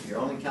careful. If you're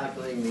only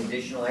calculating the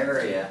additional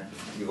area,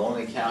 you've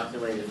only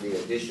calculated the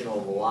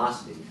additional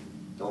velocity.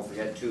 Don't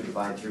forget to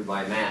divide through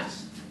by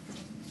mass.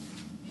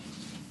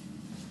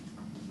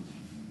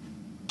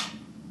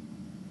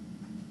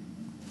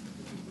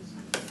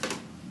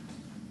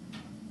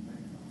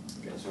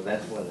 Okay, so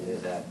that's what it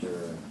is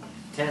after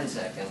 10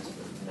 seconds,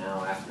 but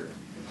now after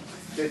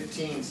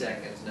 15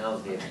 seconds, now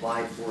that the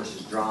applied force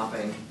is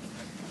dropping,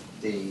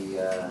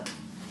 the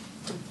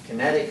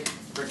kinetic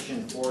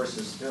friction force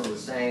is still the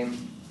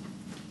same.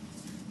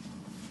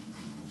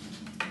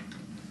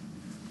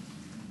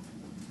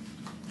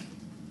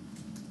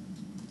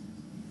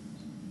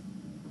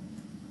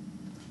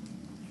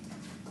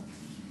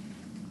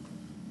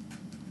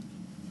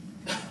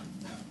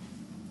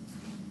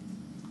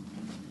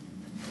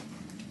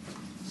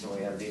 So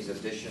we have these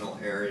additional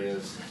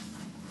areas.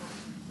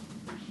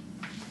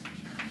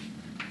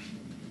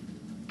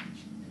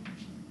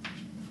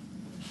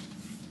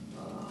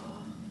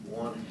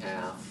 One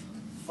half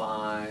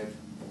 5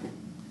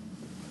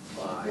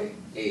 by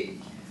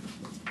 8.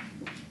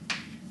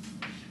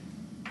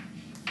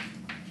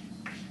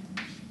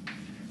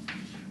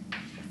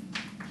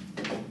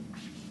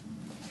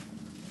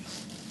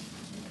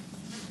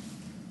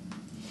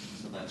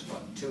 that's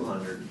what,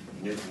 200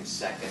 Newton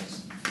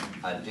seconds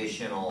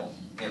additional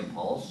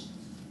impulse,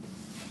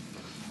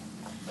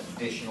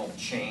 additional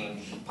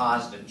change,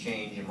 positive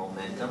change in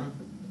momentum.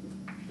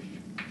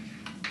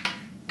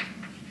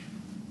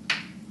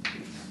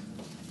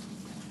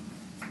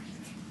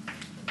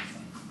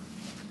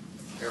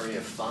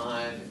 Area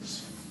 5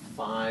 is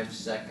 5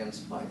 seconds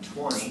by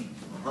 20,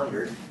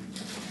 100.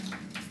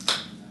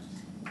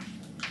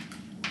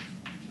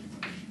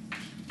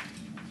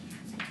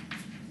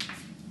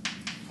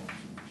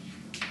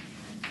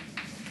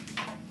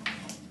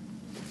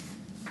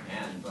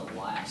 And the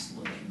last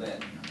little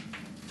bit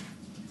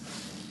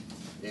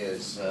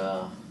is,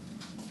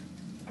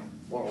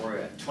 what we're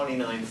at,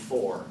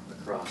 29.4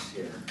 across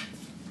here.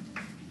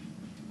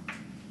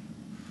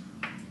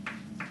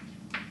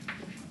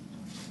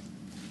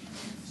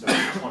 So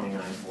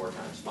 29.4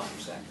 times 5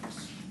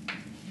 seconds.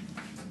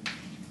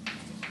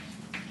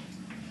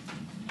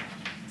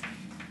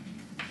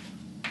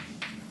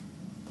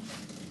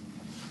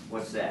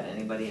 What's that?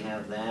 Anybody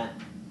have that?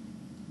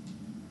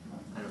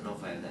 I don't know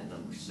if I have that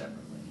number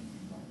separately.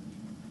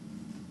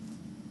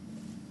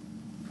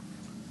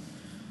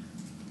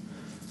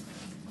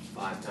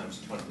 Five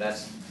times 20,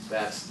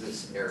 that's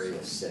this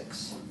area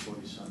 6.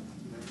 147.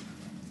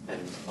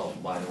 And, oh,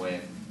 by the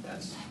way,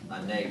 that's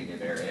a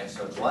negative area,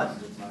 so it's what?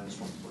 Minus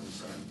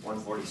 147.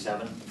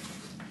 147?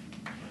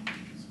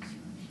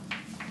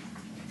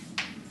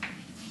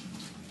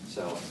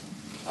 So,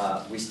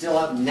 we still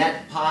have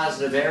net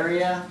positive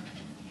area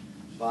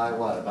by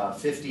what, about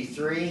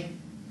 53?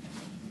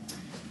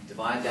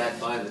 Divide that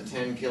by the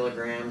 10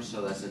 kilograms,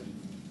 so that's an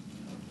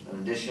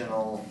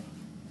additional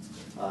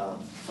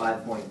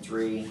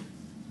 5.3.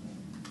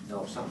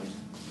 No, something's,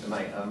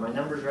 are my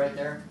numbers right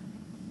there?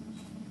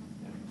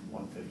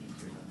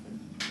 153.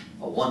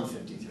 Oh,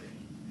 153,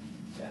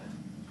 yeah.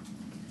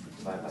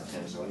 Divided by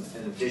 10, so an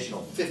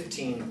additional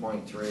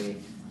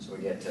 15.3, so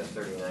we get to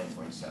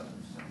 39.7.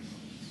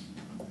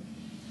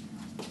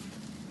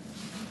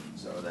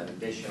 So that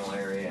additional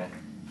area,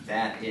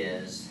 that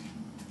is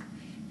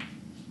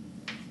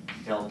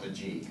delta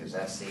G, because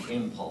that's the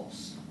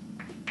impulse.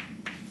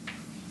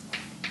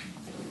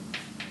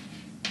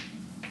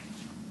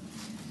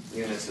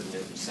 Units of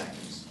Newton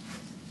seconds.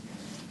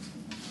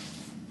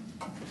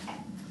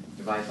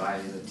 Divide by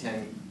the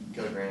 10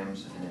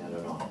 kilograms and add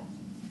it on.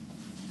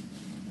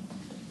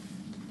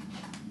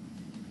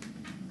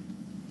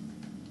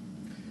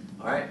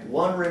 All right,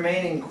 one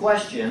remaining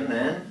question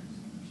then.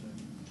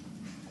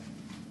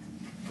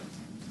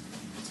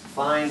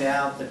 Find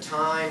out the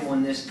time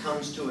when this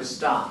comes to a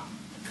stop.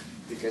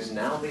 Because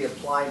now the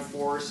applied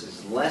force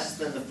is less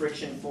than the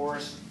friction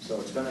force, so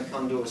it's going to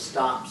come to a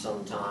stop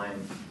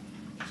sometime.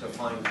 So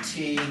find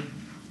T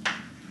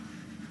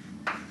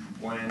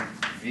when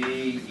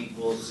V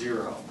equals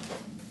 0.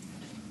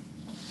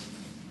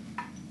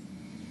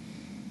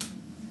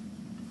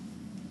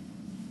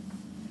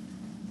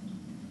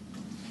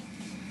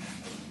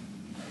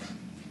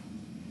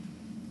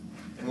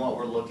 And what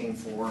we're looking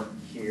for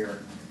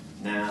here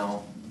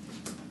now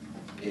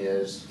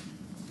is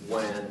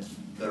when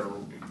the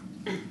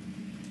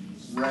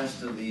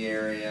rest of the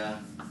area,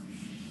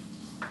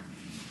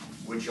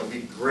 which will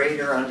be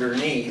greater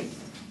underneath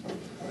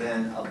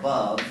than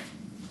above,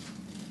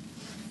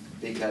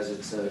 because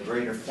it's a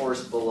greater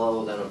force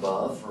below than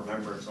above.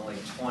 Remember, it's only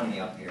 20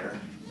 up here.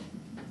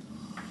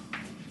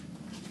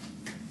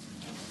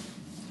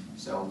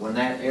 So when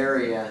that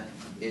area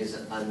is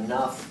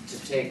enough to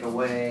take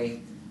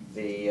away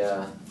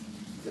the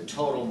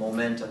total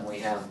momentum we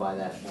have by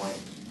that point,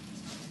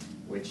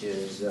 which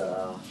is,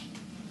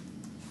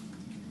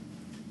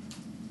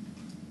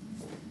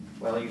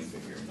 well, you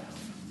figure it out.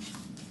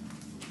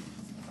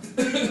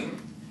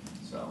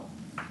 So,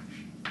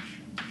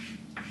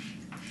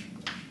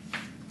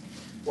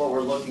 what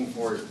we're looking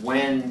for is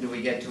when do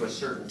we get to a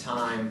certain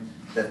time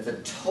that the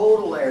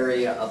total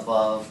area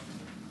above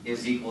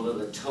is equal to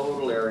the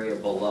total area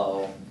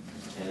below,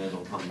 and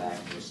it'll come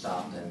back to a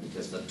stop then,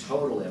 because the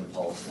total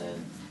impulse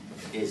then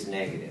is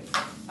negative.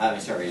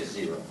 Is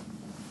 0.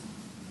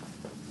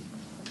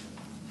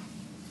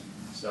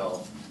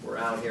 So we're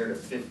out here to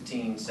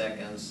 15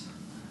 seconds.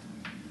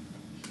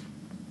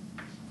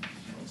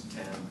 That's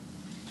 10.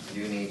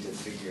 You need to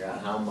figure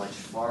out how much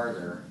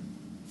farther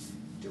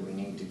do we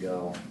need to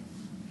go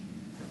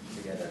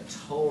to get a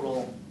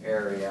total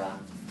area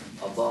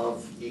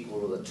above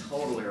equal to the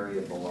total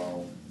area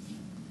below,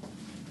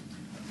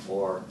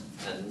 or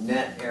a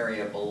net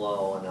area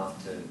below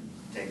enough to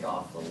take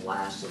off the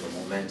last of the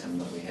momentum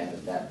that we had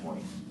at that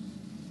point.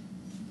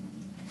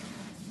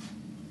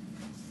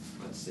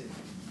 Let's see.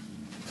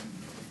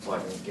 Well,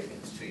 I'm going to give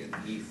it to you.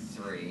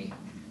 E3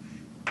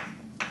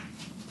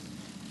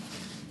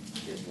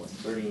 is what,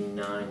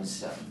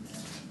 39.7.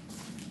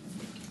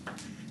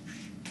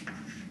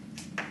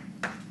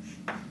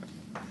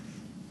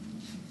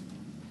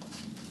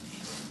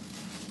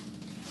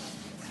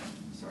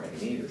 Sorry,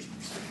 meters.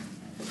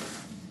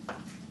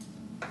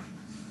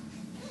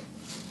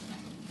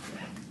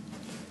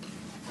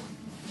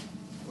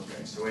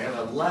 Okay, so we have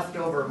a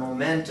leftover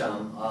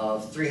momentum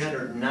of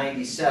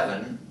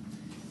 397,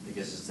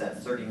 because it's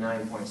that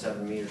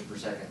 39.7 meters per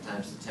second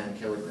times the 10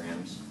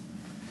 kilograms.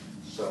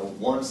 So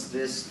once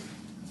this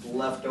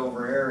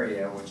leftover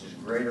area, which is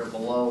greater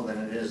below than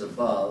it is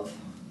above,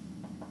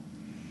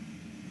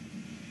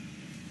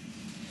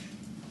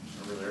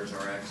 remember there's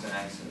our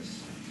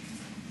x-axis.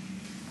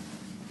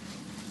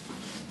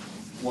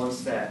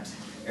 Once that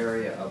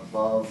area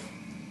above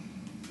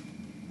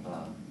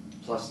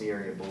plus the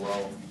area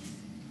below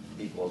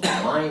equals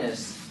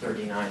minus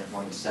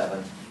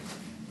 39.7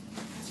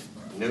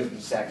 Newton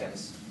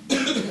seconds,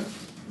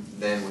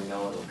 then we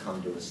know it'll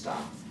come to a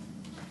stop.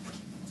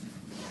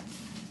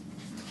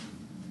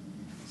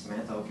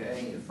 Samantha,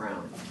 okay? You're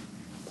frowning.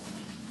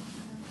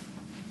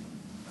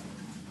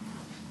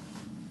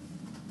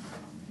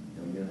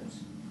 No units.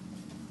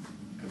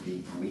 Could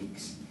be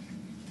weeks.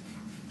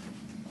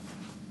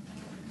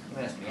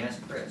 Don't ask me,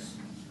 ask Chris.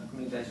 How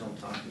come you guys don't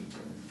talk to each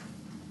other?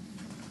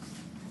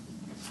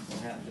 What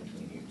happened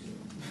between you two?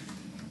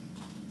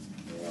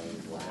 You're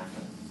always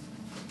laughing,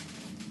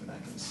 but I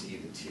can see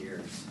the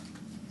tears.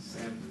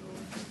 Sam's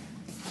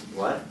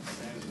What?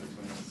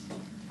 between us.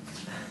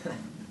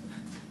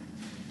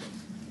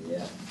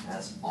 Yeah,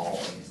 that's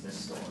always the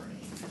story.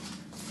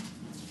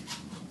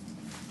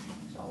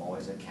 There's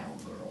always a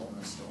cowgirl in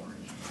the story.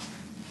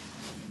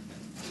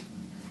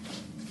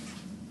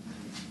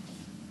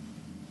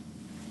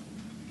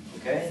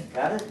 Okay,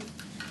 got it?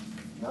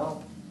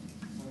 No?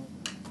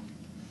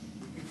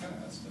 You can kind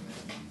of estimate.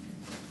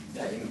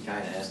 Yeah, you can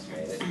kind of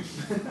estimate it.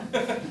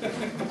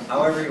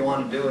 However you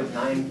want to do it,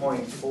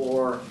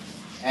 9.4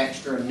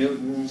 extra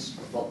newtons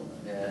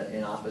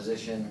in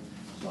opposition.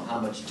 So how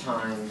much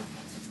time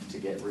to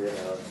get rid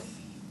of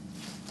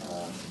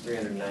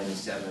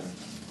 397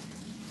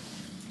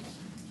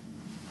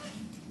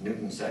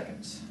 Newton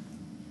seconds.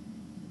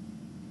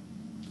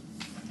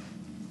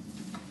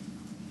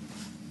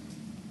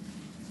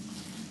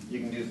 You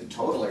can do the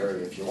total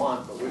area if you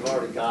want, but we've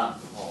already got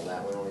all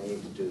that. We only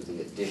need to do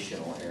the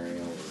additional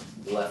area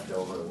left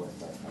over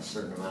with a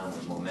certain amount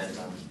of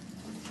momentum.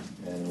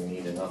 And we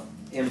need enough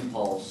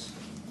impulse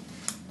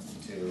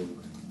to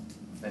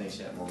finish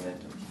that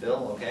momentum.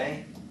 Phil,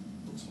 okay?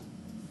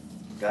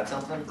 Got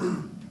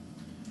something?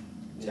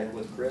 Check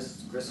with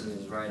Chris. Chris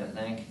is right, I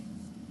think.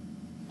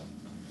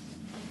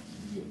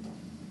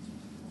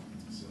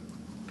 So,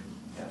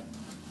 Yeah.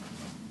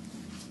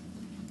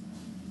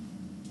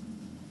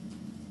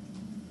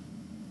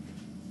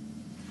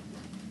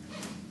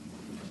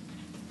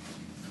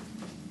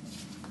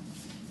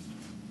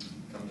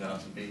 Comes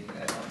out to be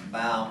at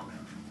about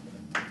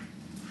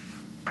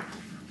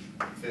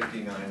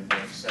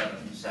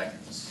 59.7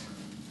 seconds.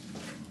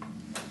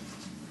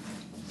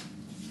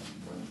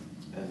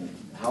 And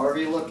however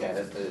you look at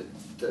it,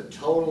 the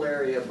total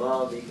area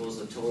above equals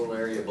the total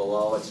area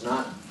below. It's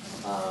not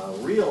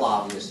real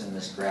obvious in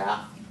this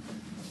graph.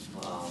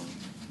 I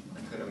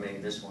could have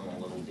made this one a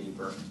little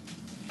deeper.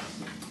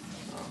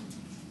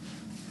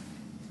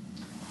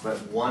 But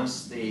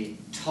once the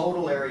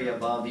total area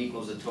above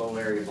equals the total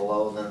area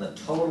below, then the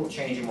total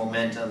change in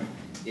momentum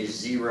is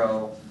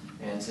 0.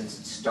 And since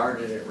it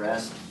started at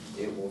rest,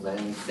 it will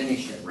then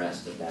finish at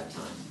rest at that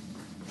time.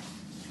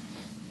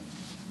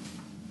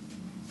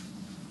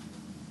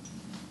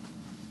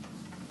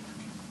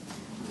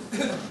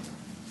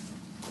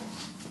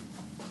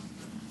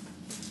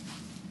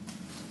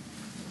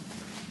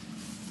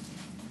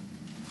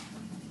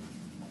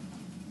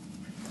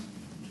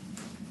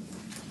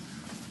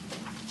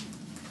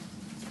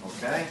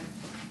 Okay?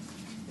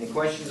 Any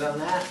questions on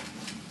that?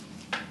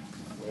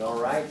 We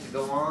all right to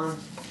go on?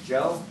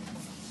 Joe?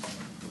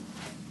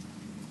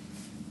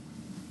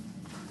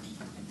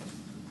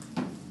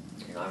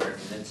 You're not very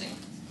convincing.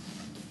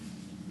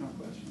 no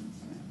questions.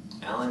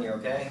 Alan, you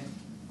okay?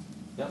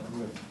 Yep, I'm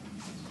good.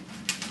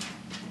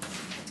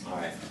 All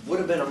right. Would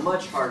have been a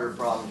much harder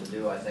problem to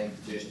do, I think,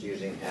 just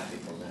using F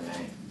equals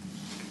MA.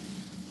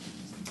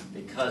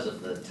 Because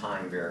of the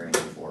time varying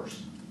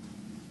force.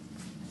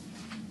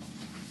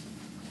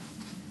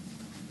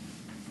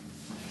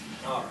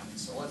 All right,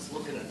 so let's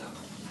look at another one.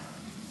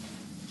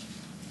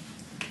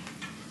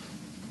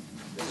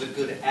 This is a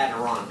good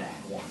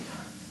Adirondack one.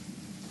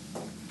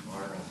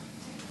 Our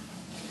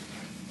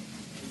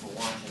people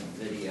watching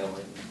the video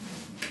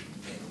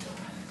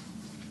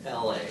in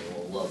LA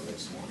will love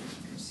this one.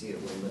 You can see a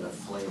little bit of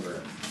flavor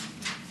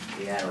of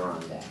the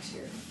Adirondacks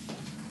here.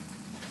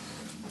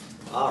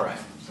 All right,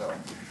 so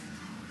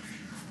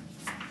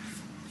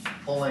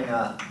pulling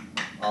a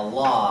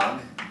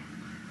log.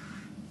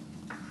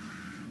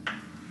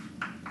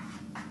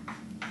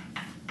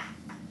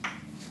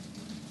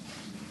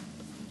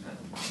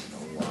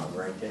 A log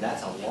right there.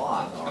 That's a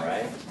log, all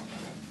right.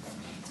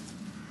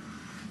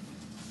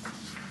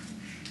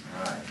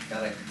 All right,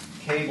 got a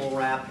cable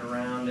wrapped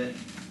around it.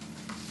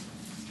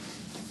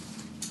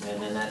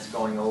 And then that's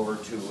going over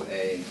to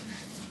a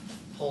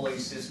pulley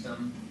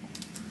system.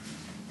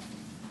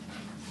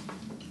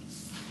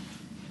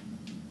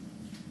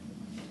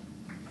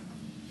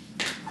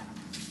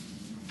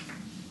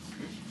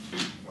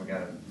 We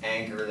got an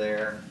anchor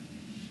there.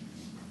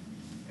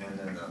 and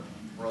then the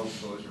rope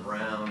goes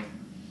around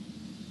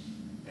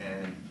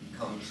and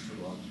comes to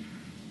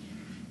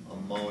a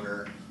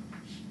motor.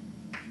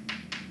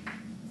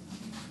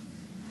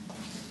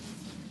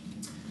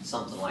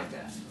 Something like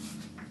that.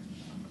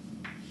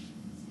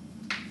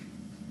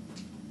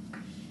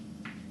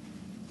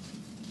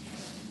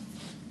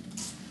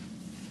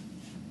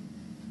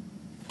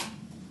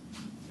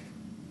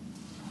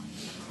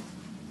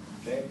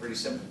 Okay, pretty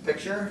simple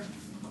picture.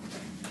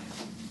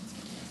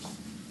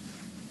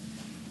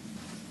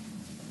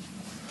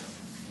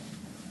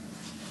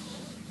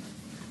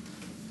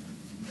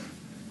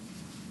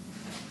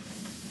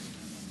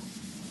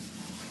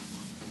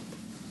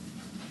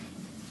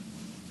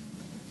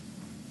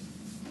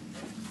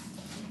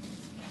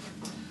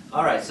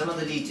 All right, some of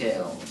the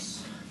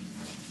details.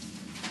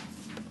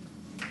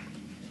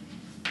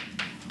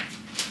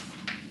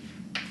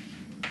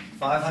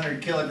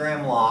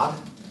 $500-kilogram log.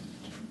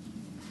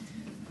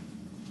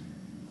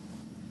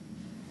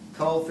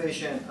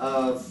 Coefficient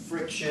of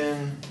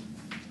friction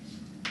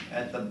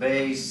at the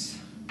base,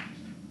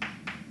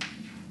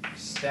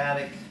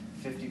 static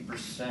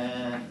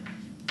 50%,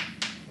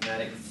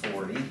 kinetic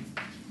 40.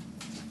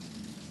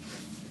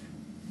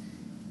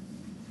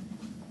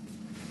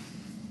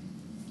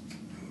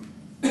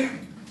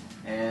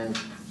 And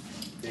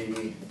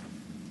the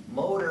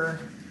motor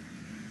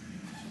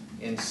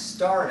in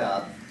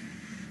startup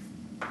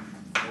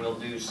will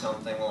do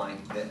something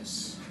like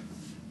this.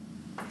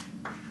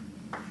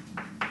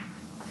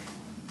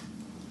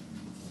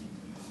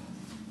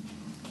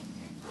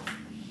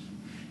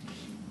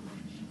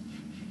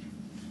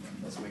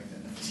 Let's make that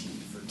a T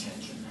for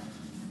tension.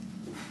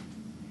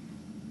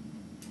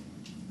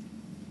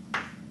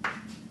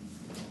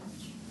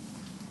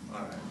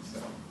 All right, so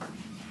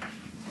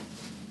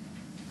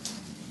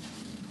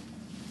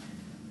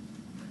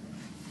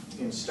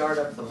in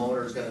startup, the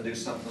motor is going to do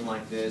something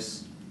like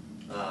this.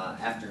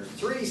 After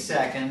 3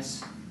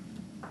 seconds,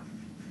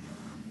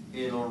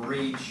 it'll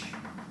reach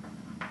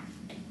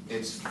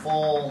its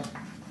full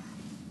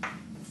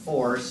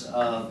force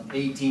of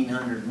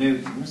 1,800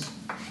 newtons.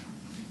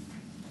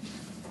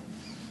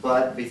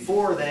 But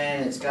before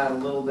then, it's got a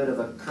little bit of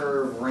a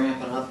curve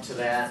ramping up to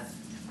that.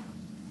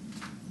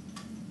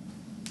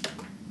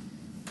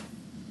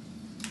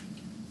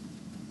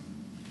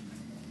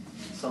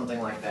 Something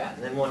like that.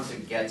 And then once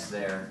it gets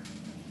there,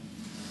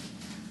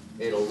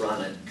 it'll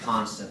run at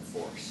constant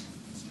force.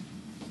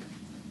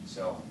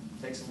 So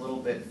it takes a little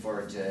bit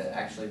for it to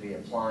actually be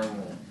applying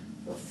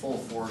the full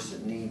force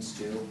it needs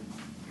to.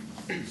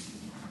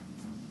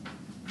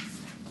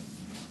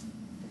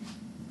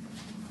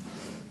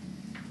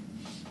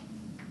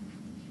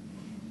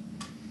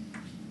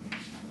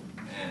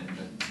 And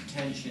the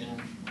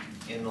tension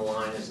in the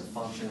line as a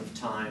function of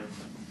time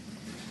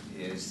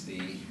is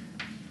the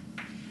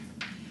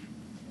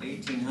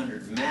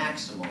 1,800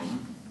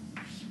 maximum,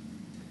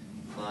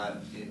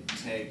 but it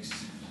takes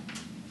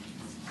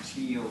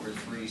t over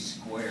 3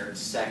 squared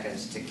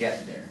seconds to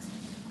get there.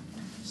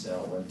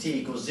 So when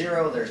t equals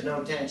 0, there's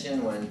no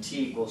tension. When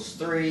t equals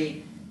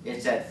 3,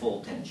 it's at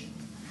full tension.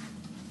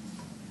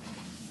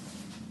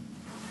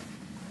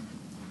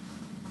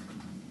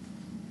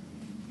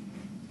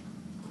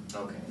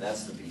 Okay,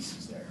 that's the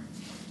pieces there.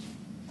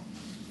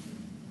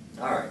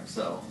 All right,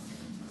 so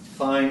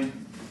find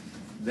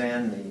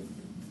then the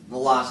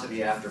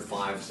velocity after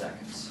 5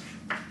 seconds.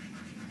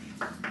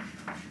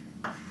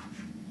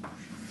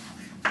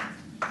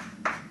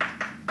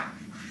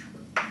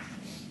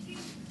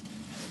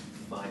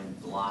 Find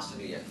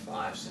velocity at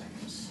 5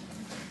 seconds.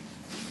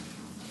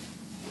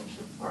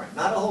 All right,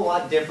 not a whole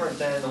lot different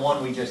than the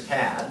one we just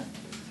had.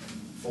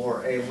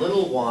 For a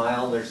little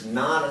while, there's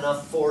not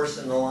enough force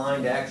in the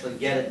line to actually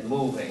get it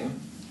moving.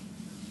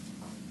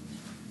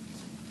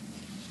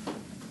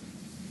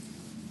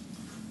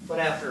 But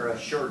after a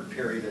short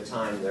period of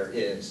time, there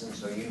is, and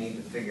so you need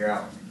to figure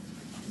out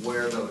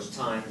where those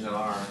times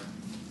are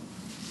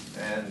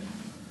and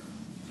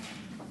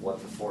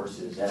what the force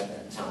is at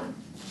that time.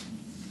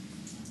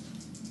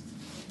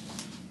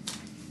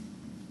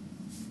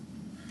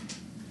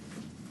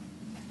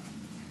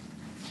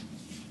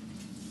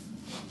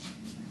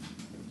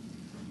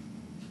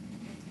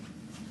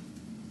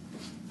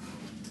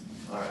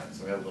 All right,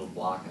 so we have a little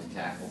block and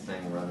tackle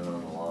thing running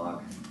on the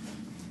log.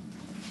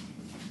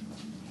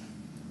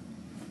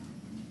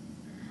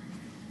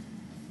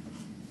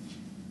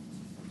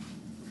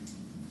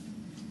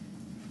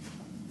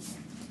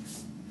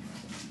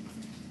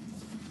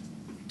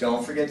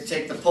 Don't forget to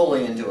take the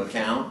pulley into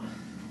account.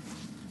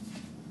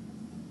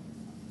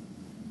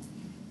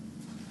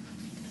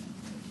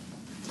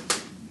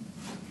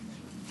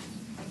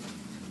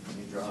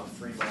 You draw a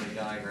free body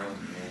diagram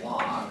from the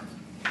log.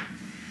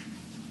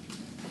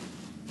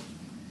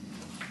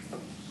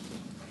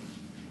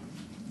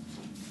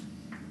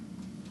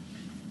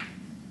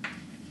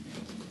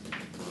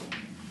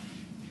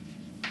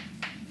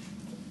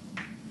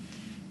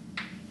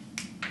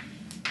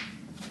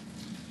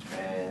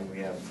 And we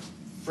have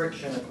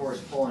friction, of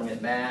course, pulling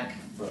it back.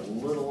 For a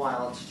little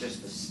while, it's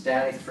just the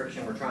static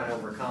friction we're trying to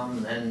overcome.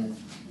 And then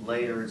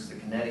later it's the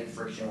kinetic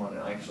friction when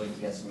it actually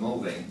gets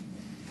moving.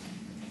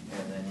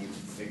 And then you can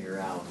figure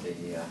out the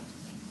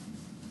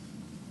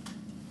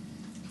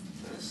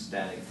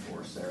static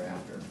force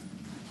thereafter.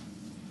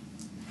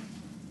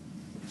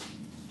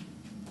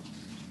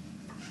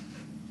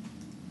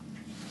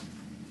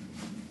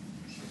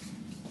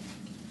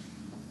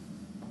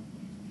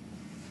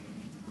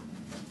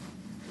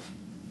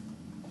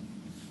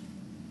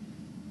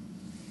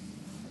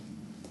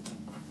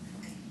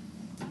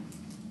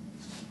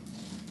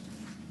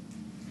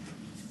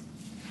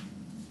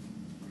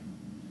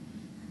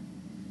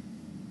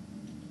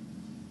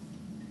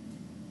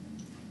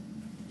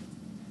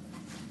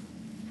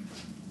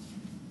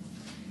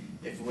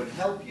 If it would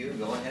help you,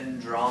 go ahead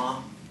and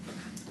draw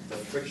the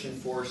friction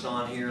force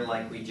on here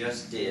like we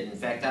just did. In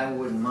fact, I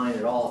wouldn't mind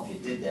at all if you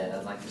did that.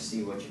 I'd like to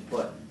see what you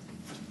put.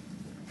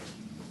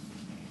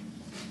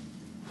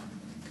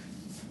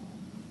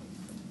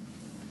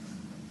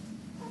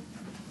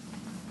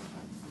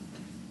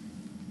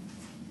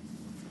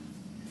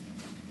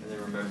 And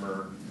then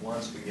remember,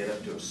 once we get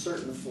up to a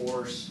certain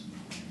force,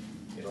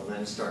 it'll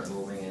then start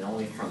moving, and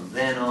only from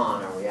then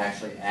on are we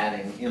actually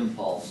adding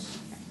impulse,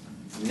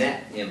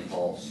 net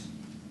impulse,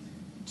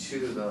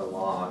 to the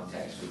log to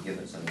actually give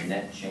it some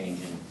net change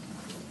in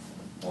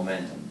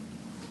momentum.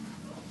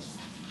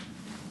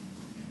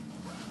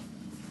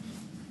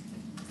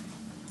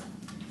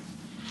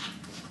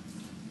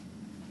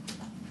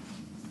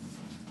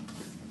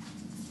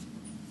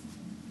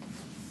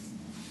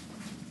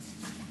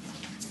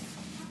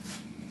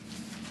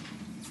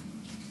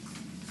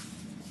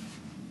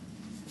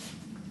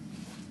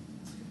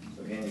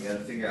 So again, you got to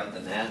figure out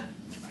the net,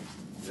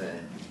 the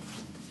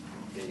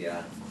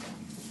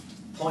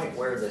point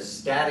where the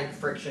static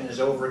friction is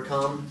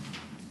overcome.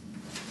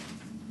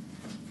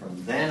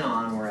 From then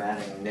on, we're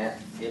adding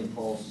net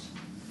impulse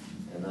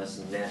and thus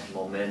net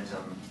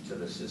momentum to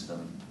the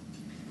system.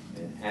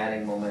 And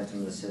adding momentum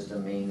to the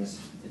system means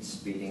it's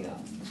speeding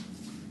up.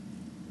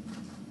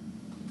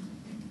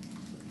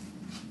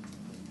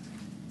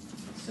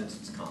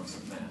 Since it's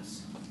constant mass.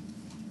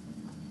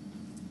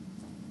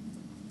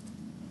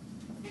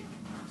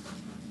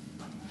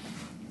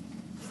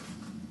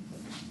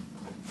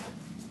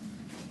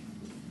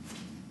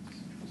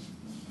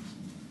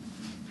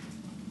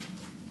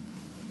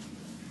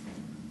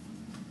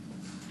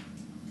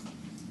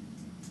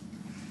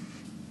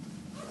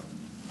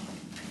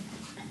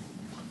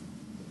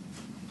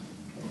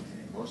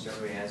 Most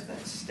everybody has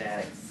that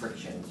static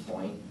friction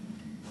point.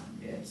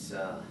 It's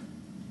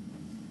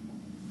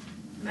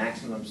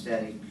maximum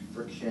static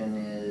friction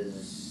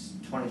is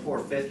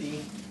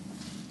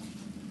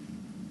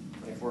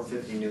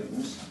 2450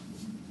 newtons.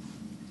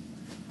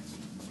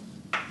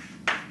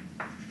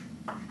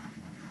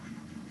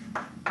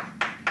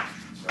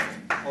 So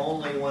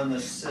only when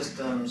the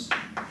system's,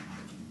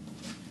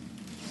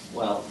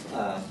 well,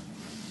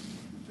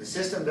 the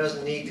system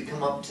doesn't need to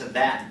come up to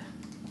that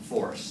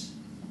force.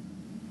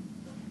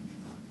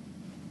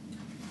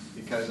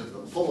 Because of the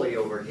pulley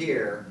over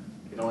here,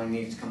 it only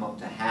needs to come up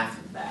to half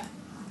of that,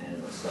 and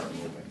it'll start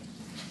moving.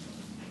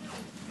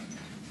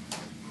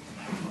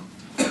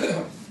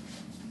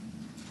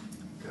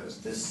 Because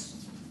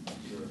this,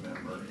 you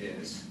remember,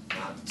 is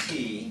not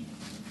T,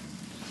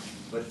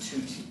 but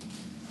 2T.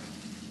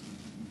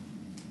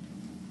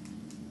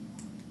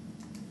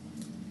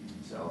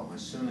 So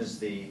as soon as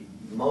the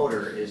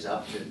motor is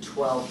up to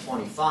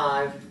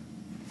 1225,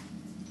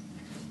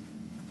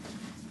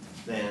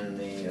 then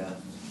the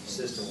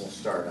system will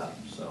start up.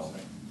 So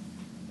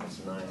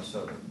that's 9,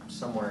 so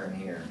somewhere in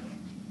here.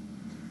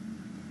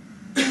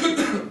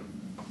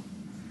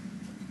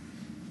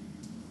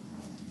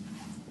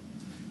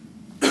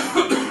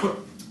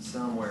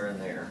 Somewhere in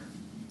there.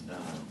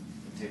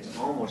 It takes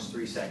almost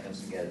 3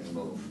 seconds to get it to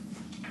move.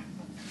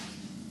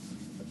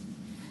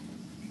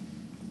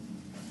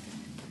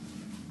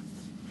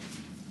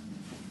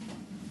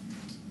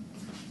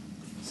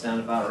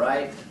 Sound about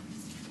right?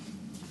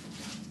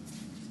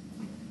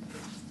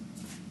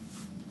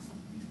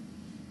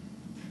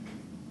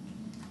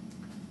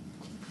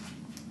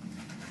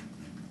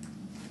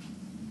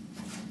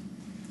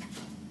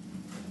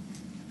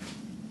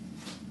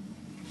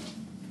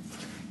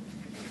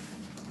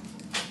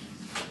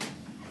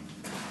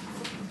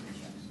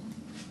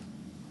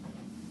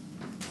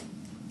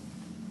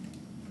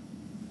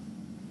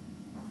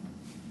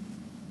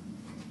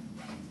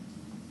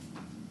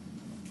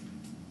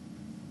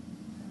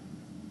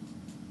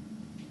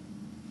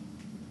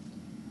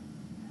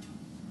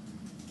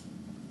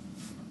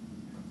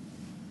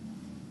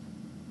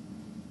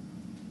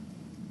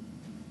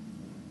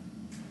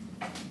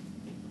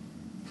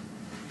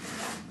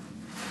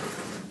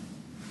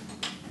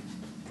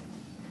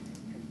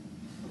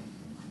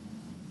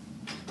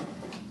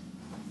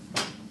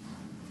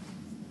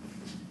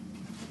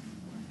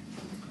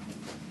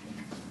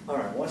 All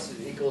right, once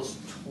it equals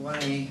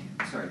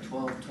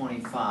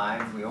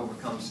 1225, we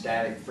overcome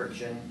static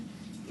friction.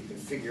 You can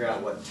figure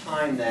out what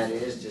time that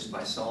is just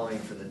by solving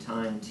for the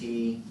time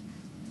t,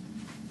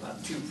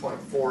 about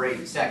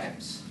 2.48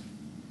 seconds.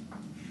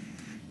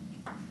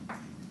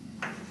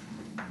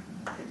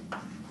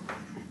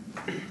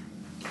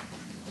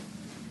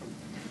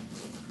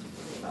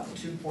 About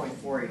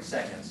 2.48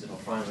 seconds, it'll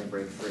finally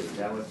break free. Is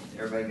that what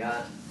everybody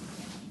got?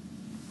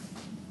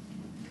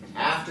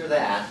 After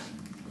that,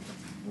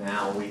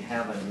 now we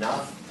have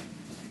enough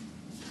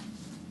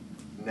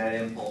net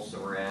impulse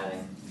that we're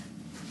adding,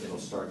 it'll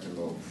start to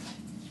move.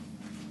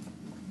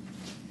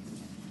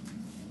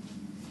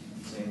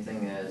 Same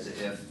thing as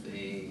if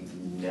the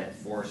net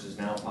force is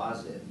now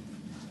positive.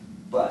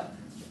 But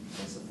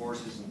since the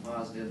force isn't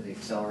positive, the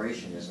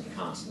acceleration isn't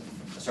constant.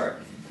 Sorry,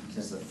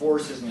 since the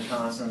force isn't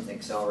constant, the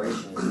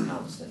acceleration isn't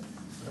constant.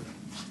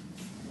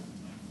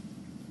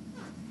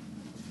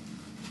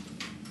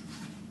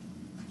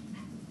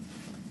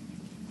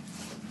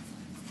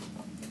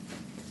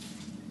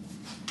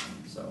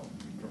 So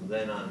from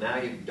then on, now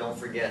you don't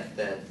forget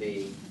that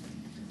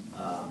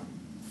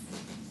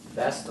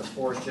that's the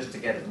force just to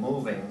get it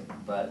moving,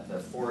 but the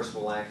force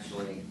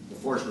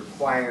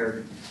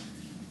required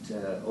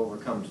to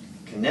overcome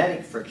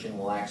kinetic friction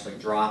will actually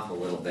drop a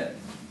little bit.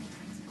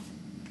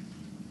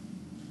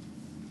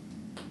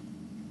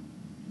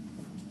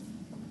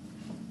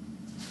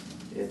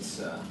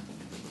 It's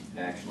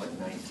actually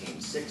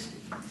 1960.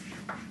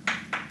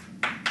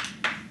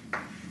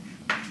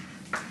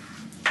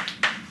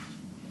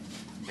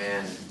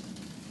 And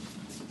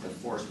the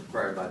force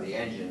required by the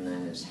engine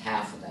then is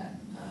half of that,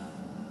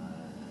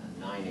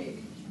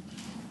 980.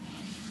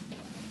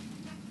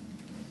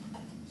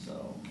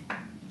 So a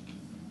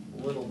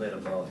little bit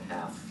above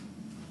half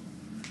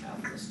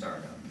of the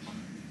startup.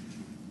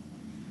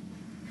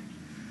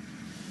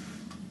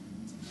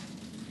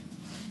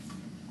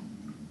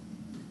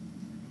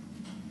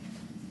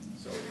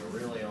 So we're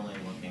really only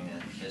looking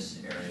at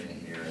this area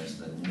here as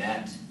the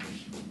net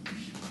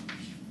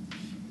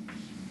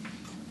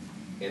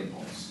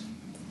impulse.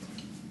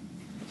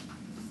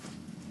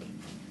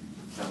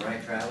 Is that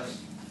right,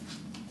 Travis?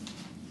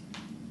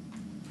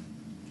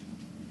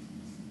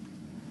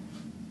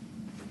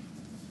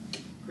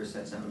 Chris,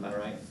 that sound about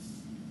right?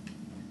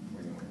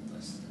 We're going to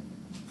listen.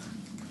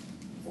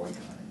 Boycott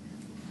it.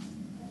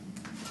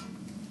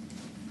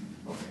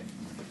 Okay.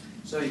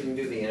 So you can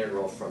do the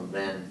integral from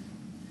then,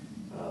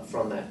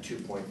 from that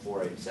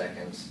 2.48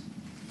 seconds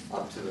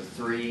up to the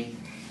 3.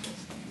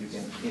 You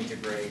can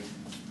integrate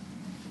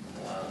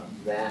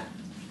that,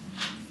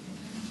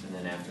 and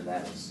then after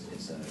that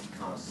it's a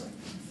constant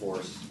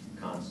force,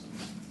 constant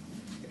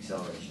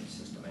acceleration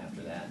system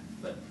after that.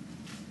 But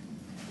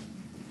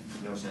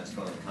no sense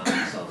going to constant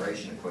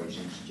acceleration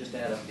equations. Just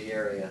add up the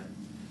area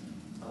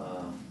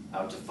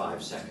out to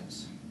 5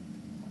 seconds.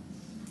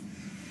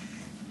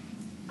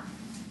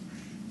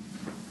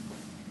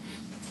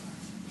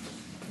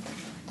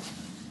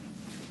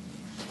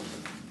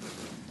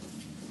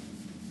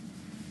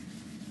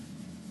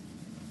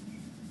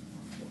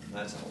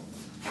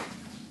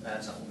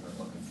 That's all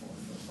we're looking for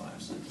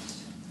 5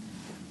 seconds.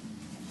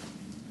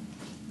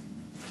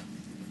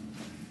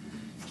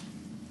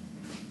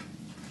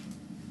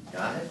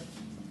 Got it?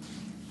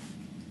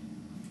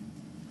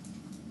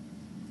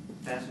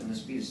 Faster than the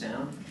speed of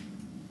sound?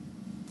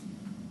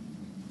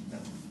 No,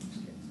 just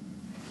kidding.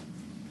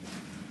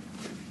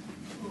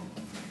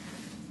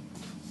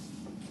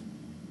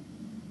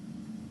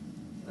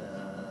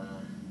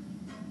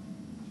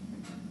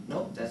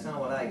 Nope, that's not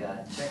what I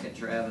got. Check it,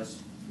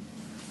 Travis.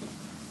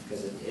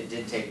 Because it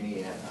did take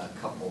me a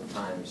couple of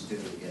times too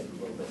to get a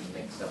little bit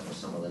mixed up with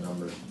some of the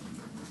numbers.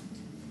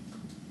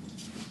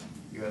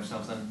 You have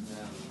something?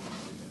 Yeah.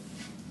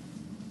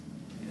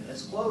 Yeah,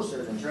 it's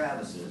closer than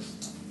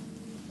Travis's,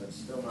 but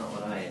still not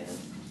what I had.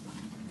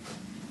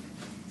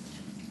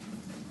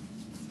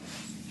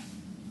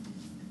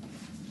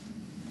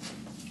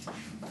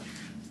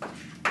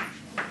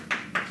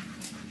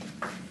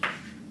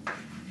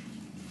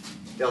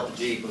 Delta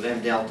G equals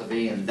M delta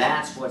V, and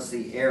that's what's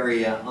the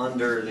area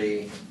under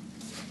the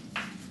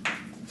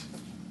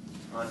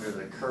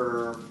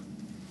curve.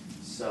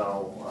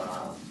 So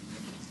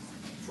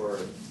for a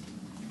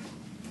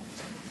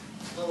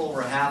little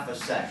over half a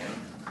second,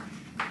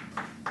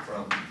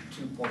 from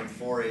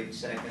 2.48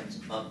 seconds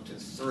up to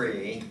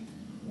 3,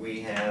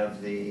 we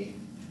have the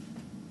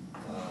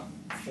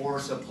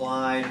force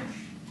applied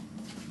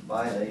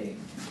by the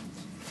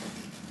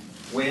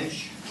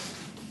winch,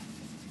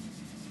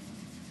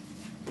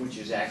 which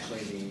is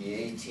actually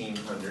the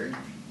 1800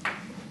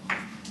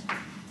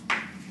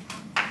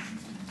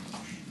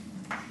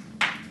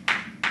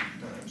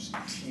 times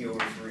T over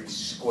 3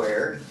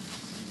 squared.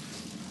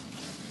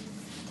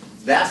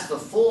 That's the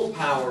full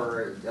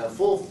power,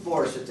 full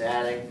force it's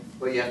adding,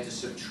 but you have to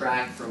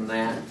subtract from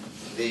that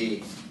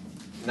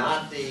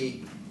not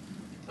the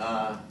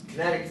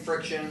kinetic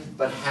friction,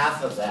 but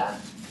half of that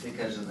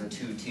because of the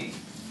 2T.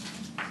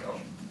 So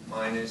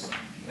minus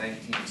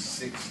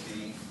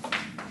 1960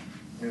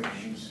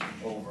 newtons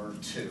over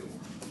 2.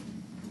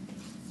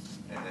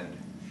 And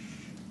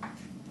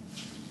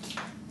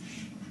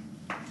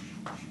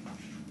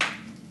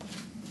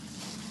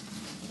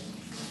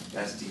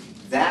that's D.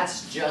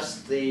 That's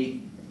just the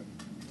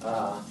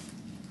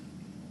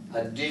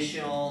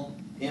additional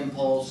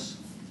impulse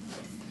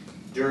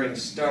during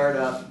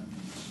startup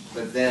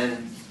But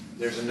then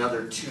there's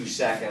another 2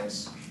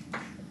 seconds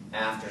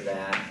after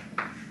that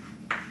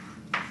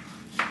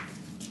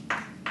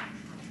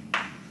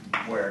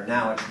where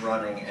now it's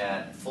running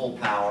at full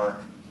power.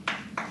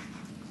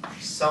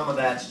 Some of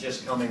that's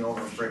just coming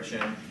over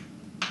friction.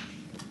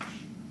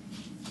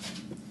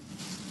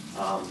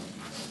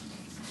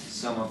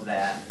 Some of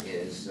that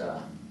is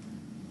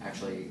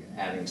actually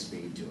adding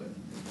speed to it.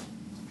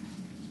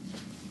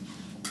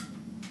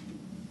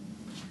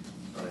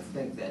 But I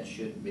think that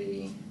should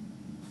be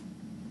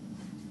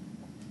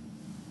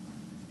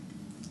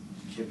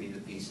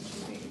the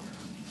pieces we need.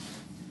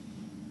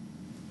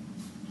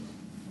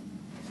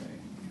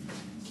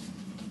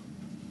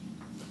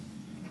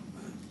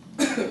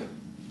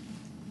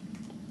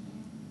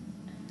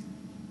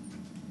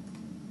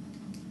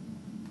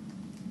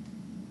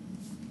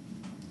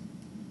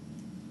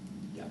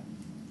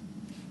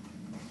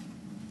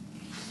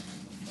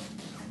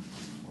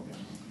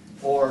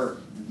 Or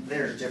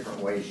there's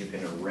different ways you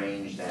can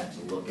arrange that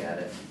to look at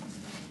it.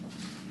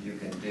 You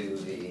can do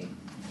the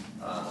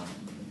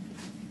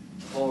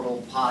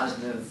total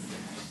positive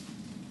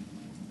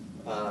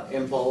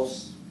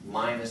impulse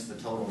minus the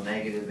total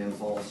negative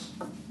impulse.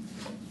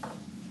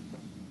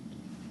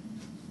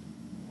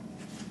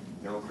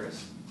 No,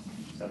 Chris?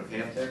 Is that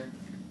okay up there?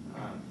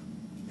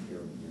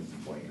 You're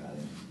way got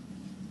it.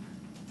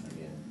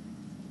 Again.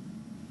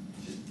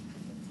 Just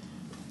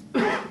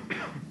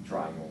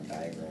triangle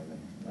diagram it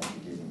like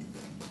you did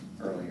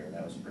earlier.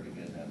 That was pretty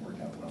good. That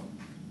worked out well.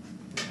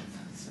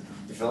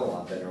 You felt a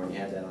lot better when you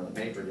had that on the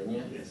paper, didn't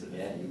you? Yes, it did.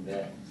 Yeah, you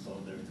bet.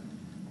 Solved everything.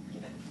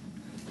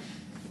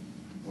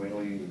 Wait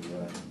till you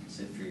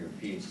sit for your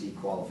PhD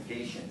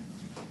qualification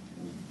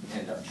and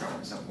end up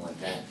trying something like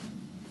that.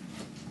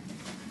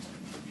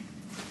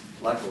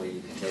 Luckily,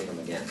 you can take them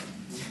again.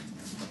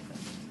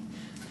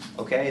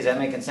 Okay, is that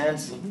making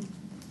sense? Mm-hmm.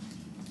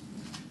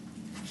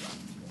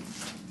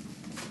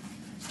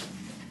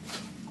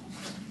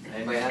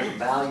 Anybody have a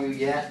value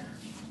yet?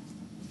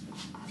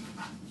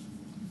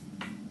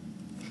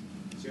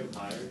 Did you have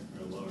higher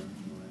or lower?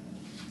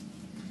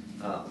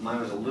 Mine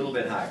was a little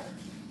bit higher.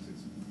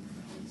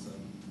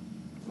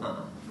 6.7.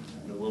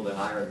 A little bit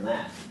higher than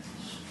that.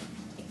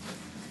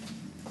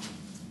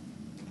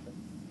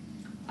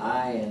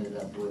 I ended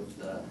up with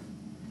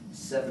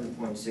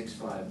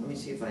 7.65. Let me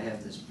see if I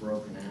have this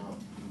broken out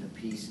into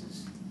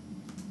pieces.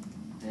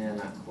 And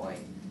not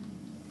quite.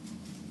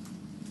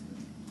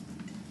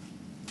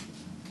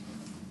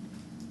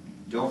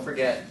 Don't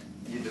forget,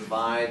 you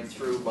divide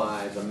through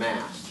by the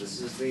mass. This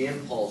is the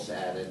impulse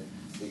added.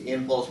 The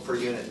impulse per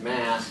unit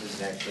mass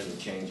is actually the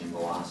change in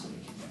velocity.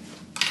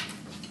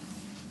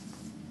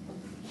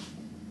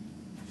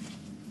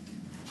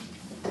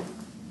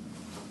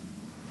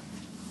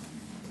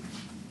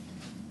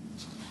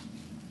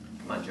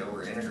 Come on, Joe,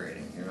 we're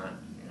integrating. You're not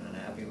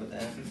happy with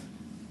that?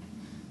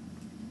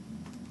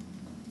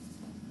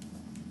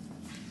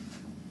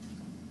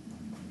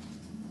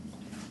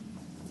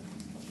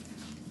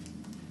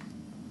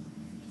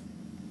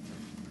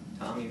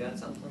 Tom, you got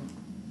something?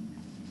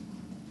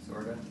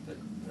 Sorta, but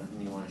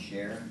nothing you want to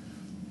share?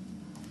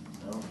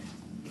 No?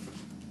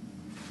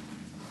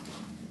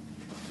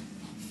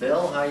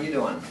 Phil, how you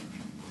doing?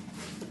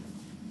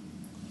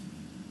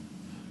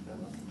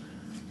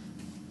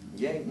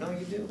 Yeah, no,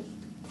 you do.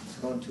 It's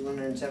going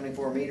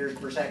 274 meters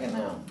per second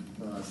now.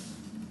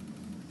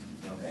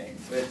 Okay,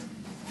 but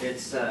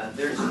it's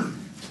there's a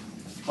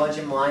bunch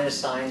of minus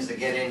signs that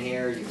get in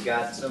here. You've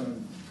got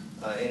some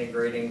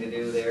integrating to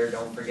do there.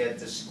 Don't forget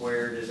the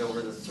squared is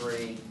over the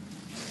 3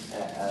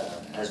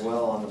 as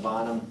well on the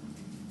bottom.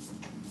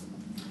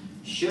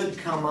 Should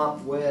come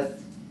up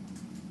with,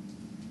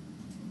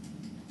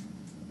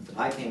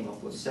 I came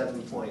up with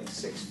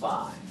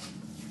 7.65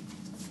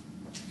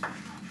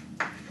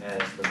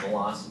 as the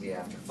velocity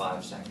after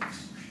 5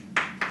 seconds.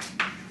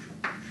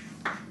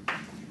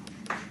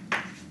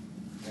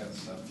 Yeah, it's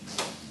 7.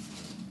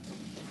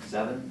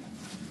 7?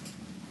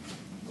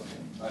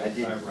 I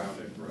did-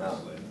 rounded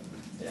grossly.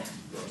 Yeah,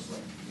 grossly.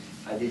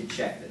 I did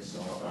check this,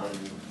 so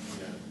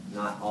I'm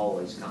not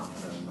always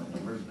confident in my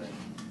numbers, but,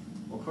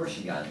 well, of course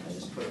you got it. I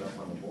just put it up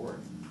on the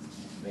board.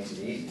 Makes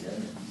it easy,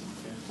 doesn't it?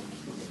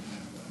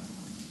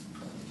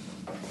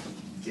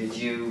 Did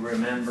you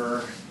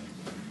remember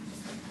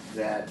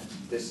that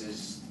this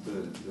is,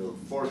 the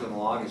force on the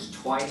log is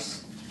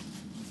twice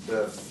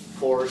the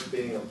force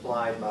being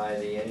applied by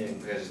the engine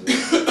because of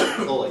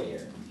the pulley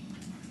here?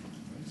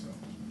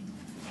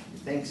 You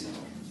think so?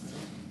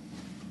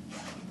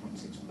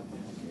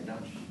 You're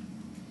done.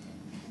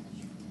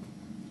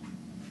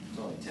 It's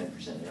only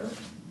 10% error.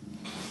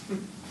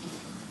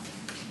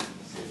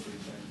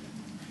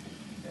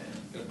 Yeah.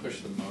 Gonna push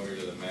the motor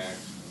to the max.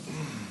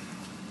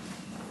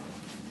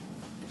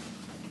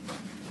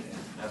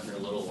 Yeah. After a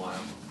little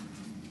while,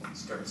 it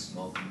starts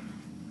smoking.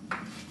 I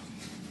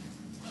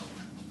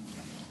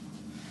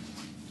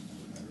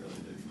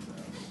really did use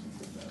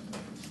that.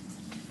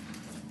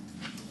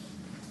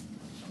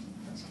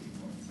 That's key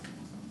points.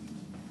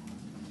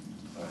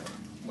 All right.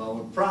 Well,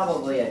 we're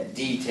probably at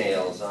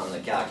details on the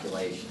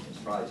calculations.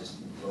 probably just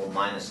a little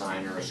minus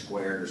sign or a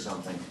squared or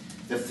something.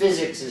 The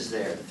physics is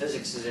there, the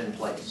physics is in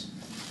place.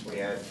 We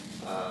have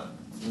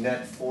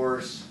net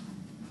force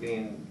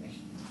being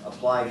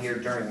applied here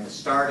during the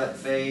startup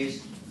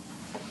phase,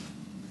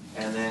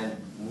 and then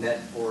net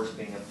force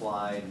being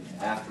applied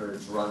after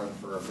it's running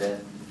for a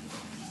bit,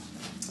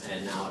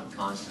 and now at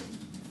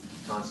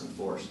constant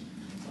force.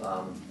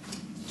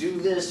 Do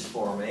this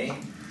for me,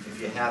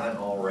 if you haven't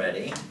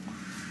already.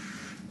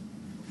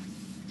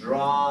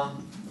 Draw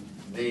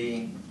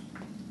the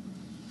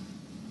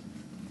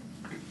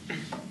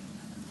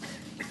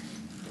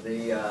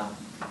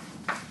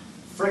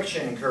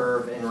friction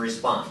curve in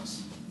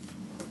response.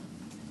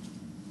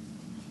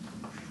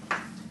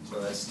 So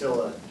that's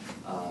still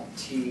a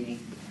T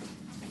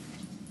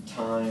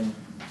time,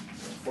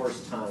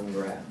 force time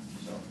graph.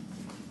 So.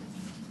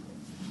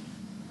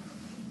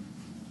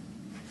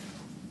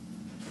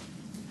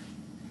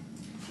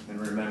 And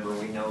remember,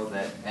 we know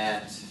that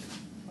at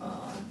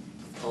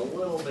a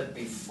little bit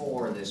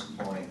before this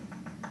point,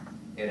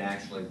 it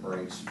actually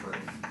breaks free.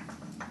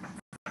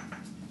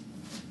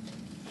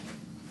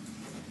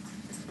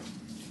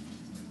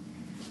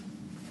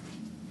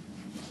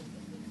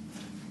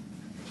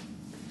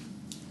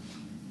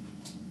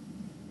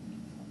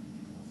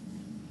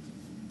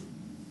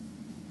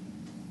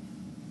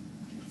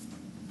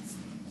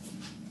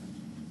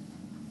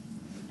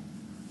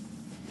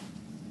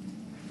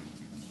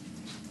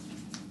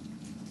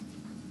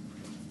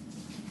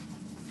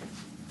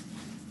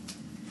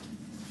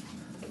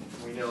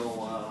 We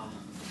know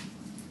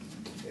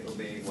it'll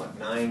be, what,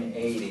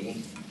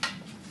 980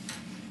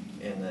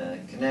 in the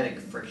kinetic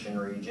friction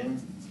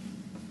region.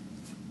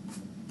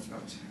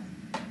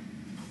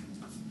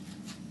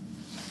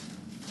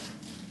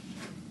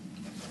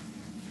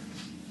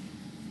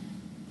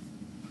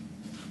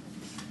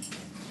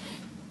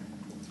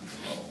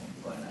 Oh,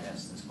 I'm glad I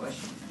asked this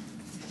question.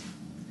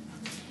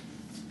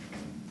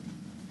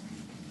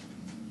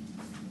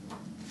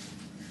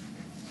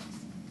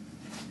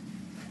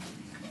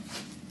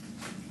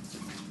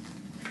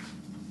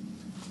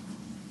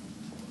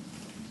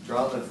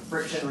 Draw the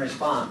friction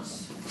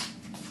response.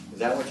 Is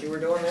that what you were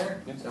doing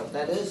there? Yeah. Is that what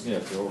that is? Yeah,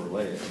 if you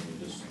overlay it, and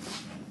you just,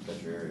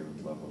 that's your area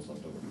with levels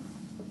left over.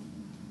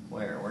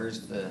 Where?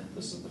 Where's the?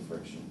 This is the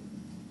friction.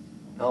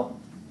 No.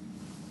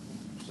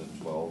 So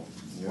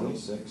 12, No.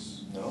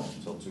 26, No.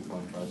 till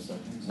 2.5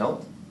 seconds?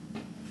 No.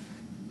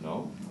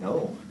 No?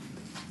 No.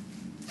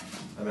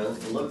 I mean,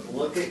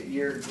 look at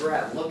your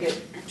graph. Look at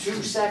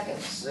 2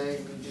 seconds. Say,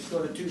 you just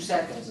go to 2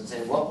 seconds and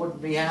say, what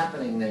would be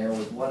happening there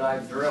with what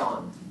I've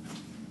drawn?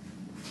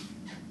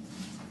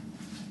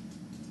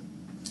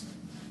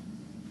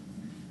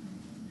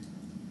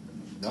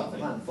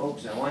 Nothing. Come on,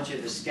 folks, I want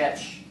you to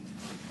sketch.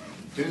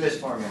 Do this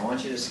for me. I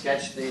want you to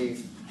sketch the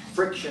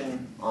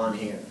friction on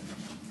here.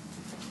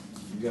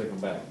 You gotta come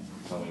back,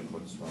 tell me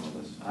what's wrong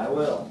with this. I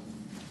will.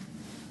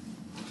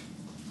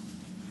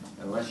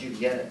 Unless you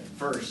get it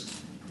first,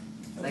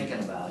 thinking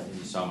about it.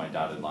 You saw my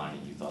dotted line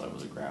and you thought it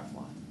was a graph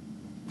line.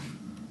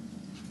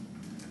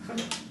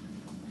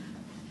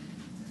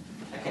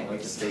 I can't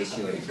wait to face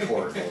you in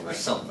court over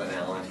something,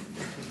 Alan.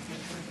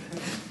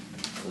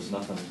 There's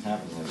nothing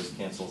happening, it just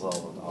cancels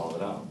all of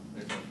it out.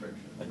 There's no friction.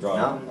 I draw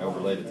No? it, I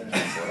overlaid it to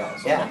cancel it out,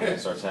 so Yeah. nothing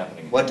starts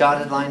happening. What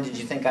dotted line did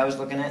you think I was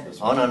looking at? This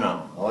Oh, one.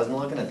 no, I wasn't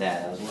looking at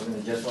that. I was looking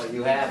at just what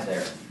you have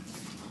there.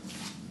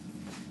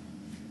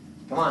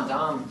 Come on,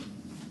 Tom.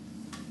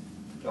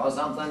 Draw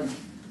something.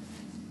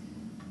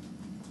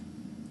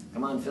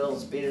 Come on, Phil,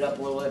 speed it up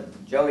a little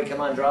bit. Joey, come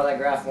on, draw that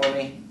graph for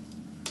me.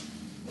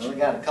 We only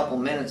got a couple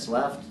minutes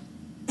left.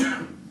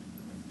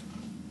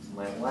 It's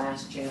my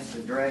last chance to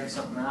drag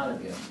something out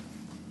of you.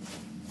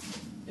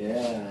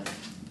 Yeah.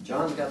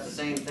 John's got the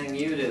same thing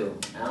you do,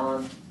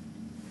 Alan.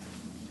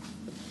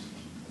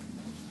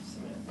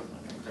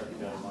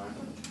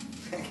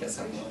 I guess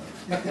I will.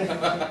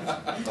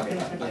 Okay,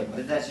 yeah,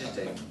 but that's just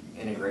an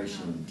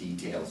integration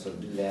detail, so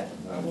do that.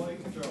 Well, you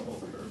can draw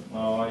both curves.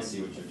 Oh, I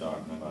see what you're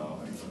talking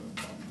about.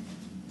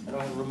 I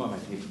don't have room on my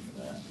paper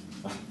for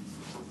that.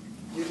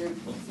 You do.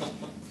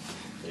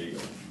 There you go.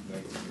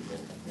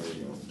 There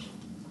you go.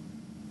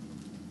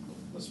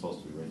 That's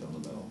supposed to be right down the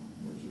middle.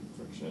 There's your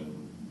friction.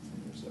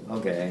 And here's that.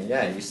 Okay,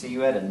 yeah, you see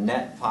you had a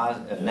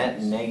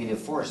net negative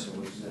force,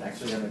 which is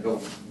actually gonna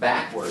go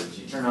backwards.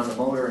 You turn on the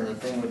motor and the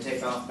thing would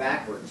take off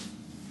backwards.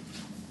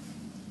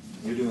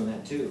 You're doing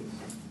that too.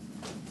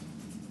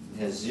 It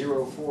has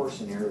zero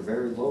force in here, a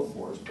very low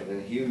force, but a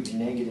huge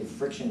negative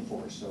friction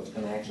force, so it's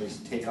gonna actually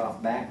take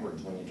off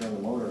backwards when you turn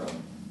the motor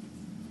on.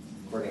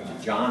 According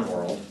to John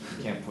World.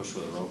 You can't push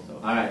with a rope though.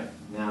 All right,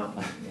 now,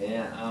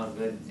 yeah, oh,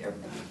 good.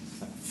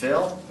 Phil,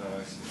 Oh,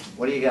 I see.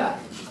 what do you got?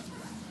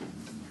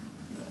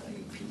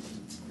 You piece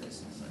of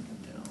business, I can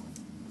tell.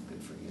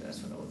 Good for you, that's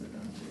what I would have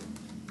done too.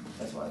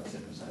 That's why I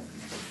said it was like.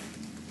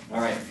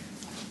 All right.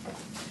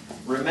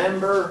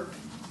 Remember,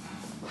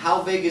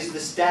 how big is the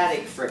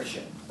static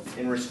friction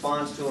in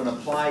response to an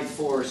applied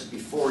force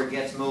before it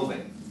gets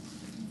moving?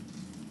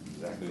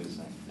 Exactly the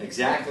same.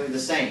 Exactly the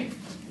same,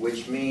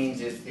 which means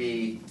if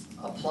the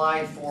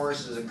applied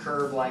force is a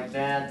curve like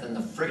that, then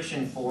the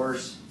friction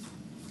force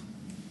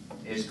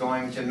is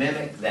going to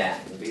mimic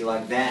that. It'll be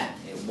like that.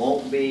 It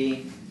won't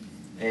be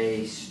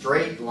a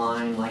straight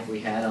line like we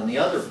had on the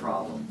other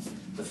problem.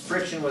 The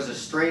friction was a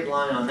straight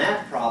line on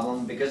that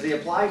problem because the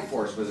applied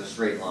force was a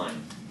straight line.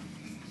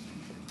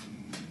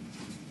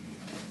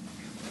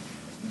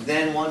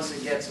 Then once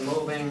it gets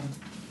moving,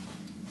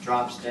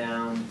 drops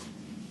down,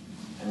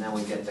 and then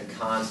we get the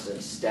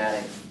constant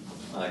static,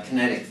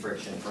 kinetic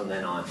friction from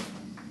then on.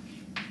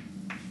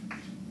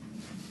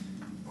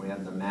 We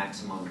have the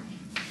maximum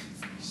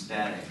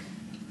static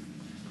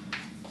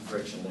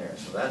friction there.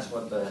 So that's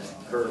what the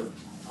curve,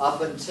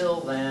 up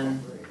until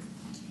then,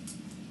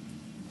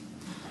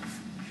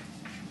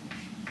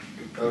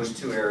 those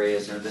two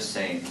areas are the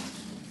same.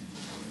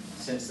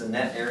 Since the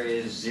net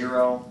area is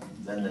 0,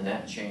 then the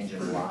net change in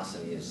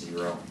velocity is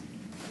 0.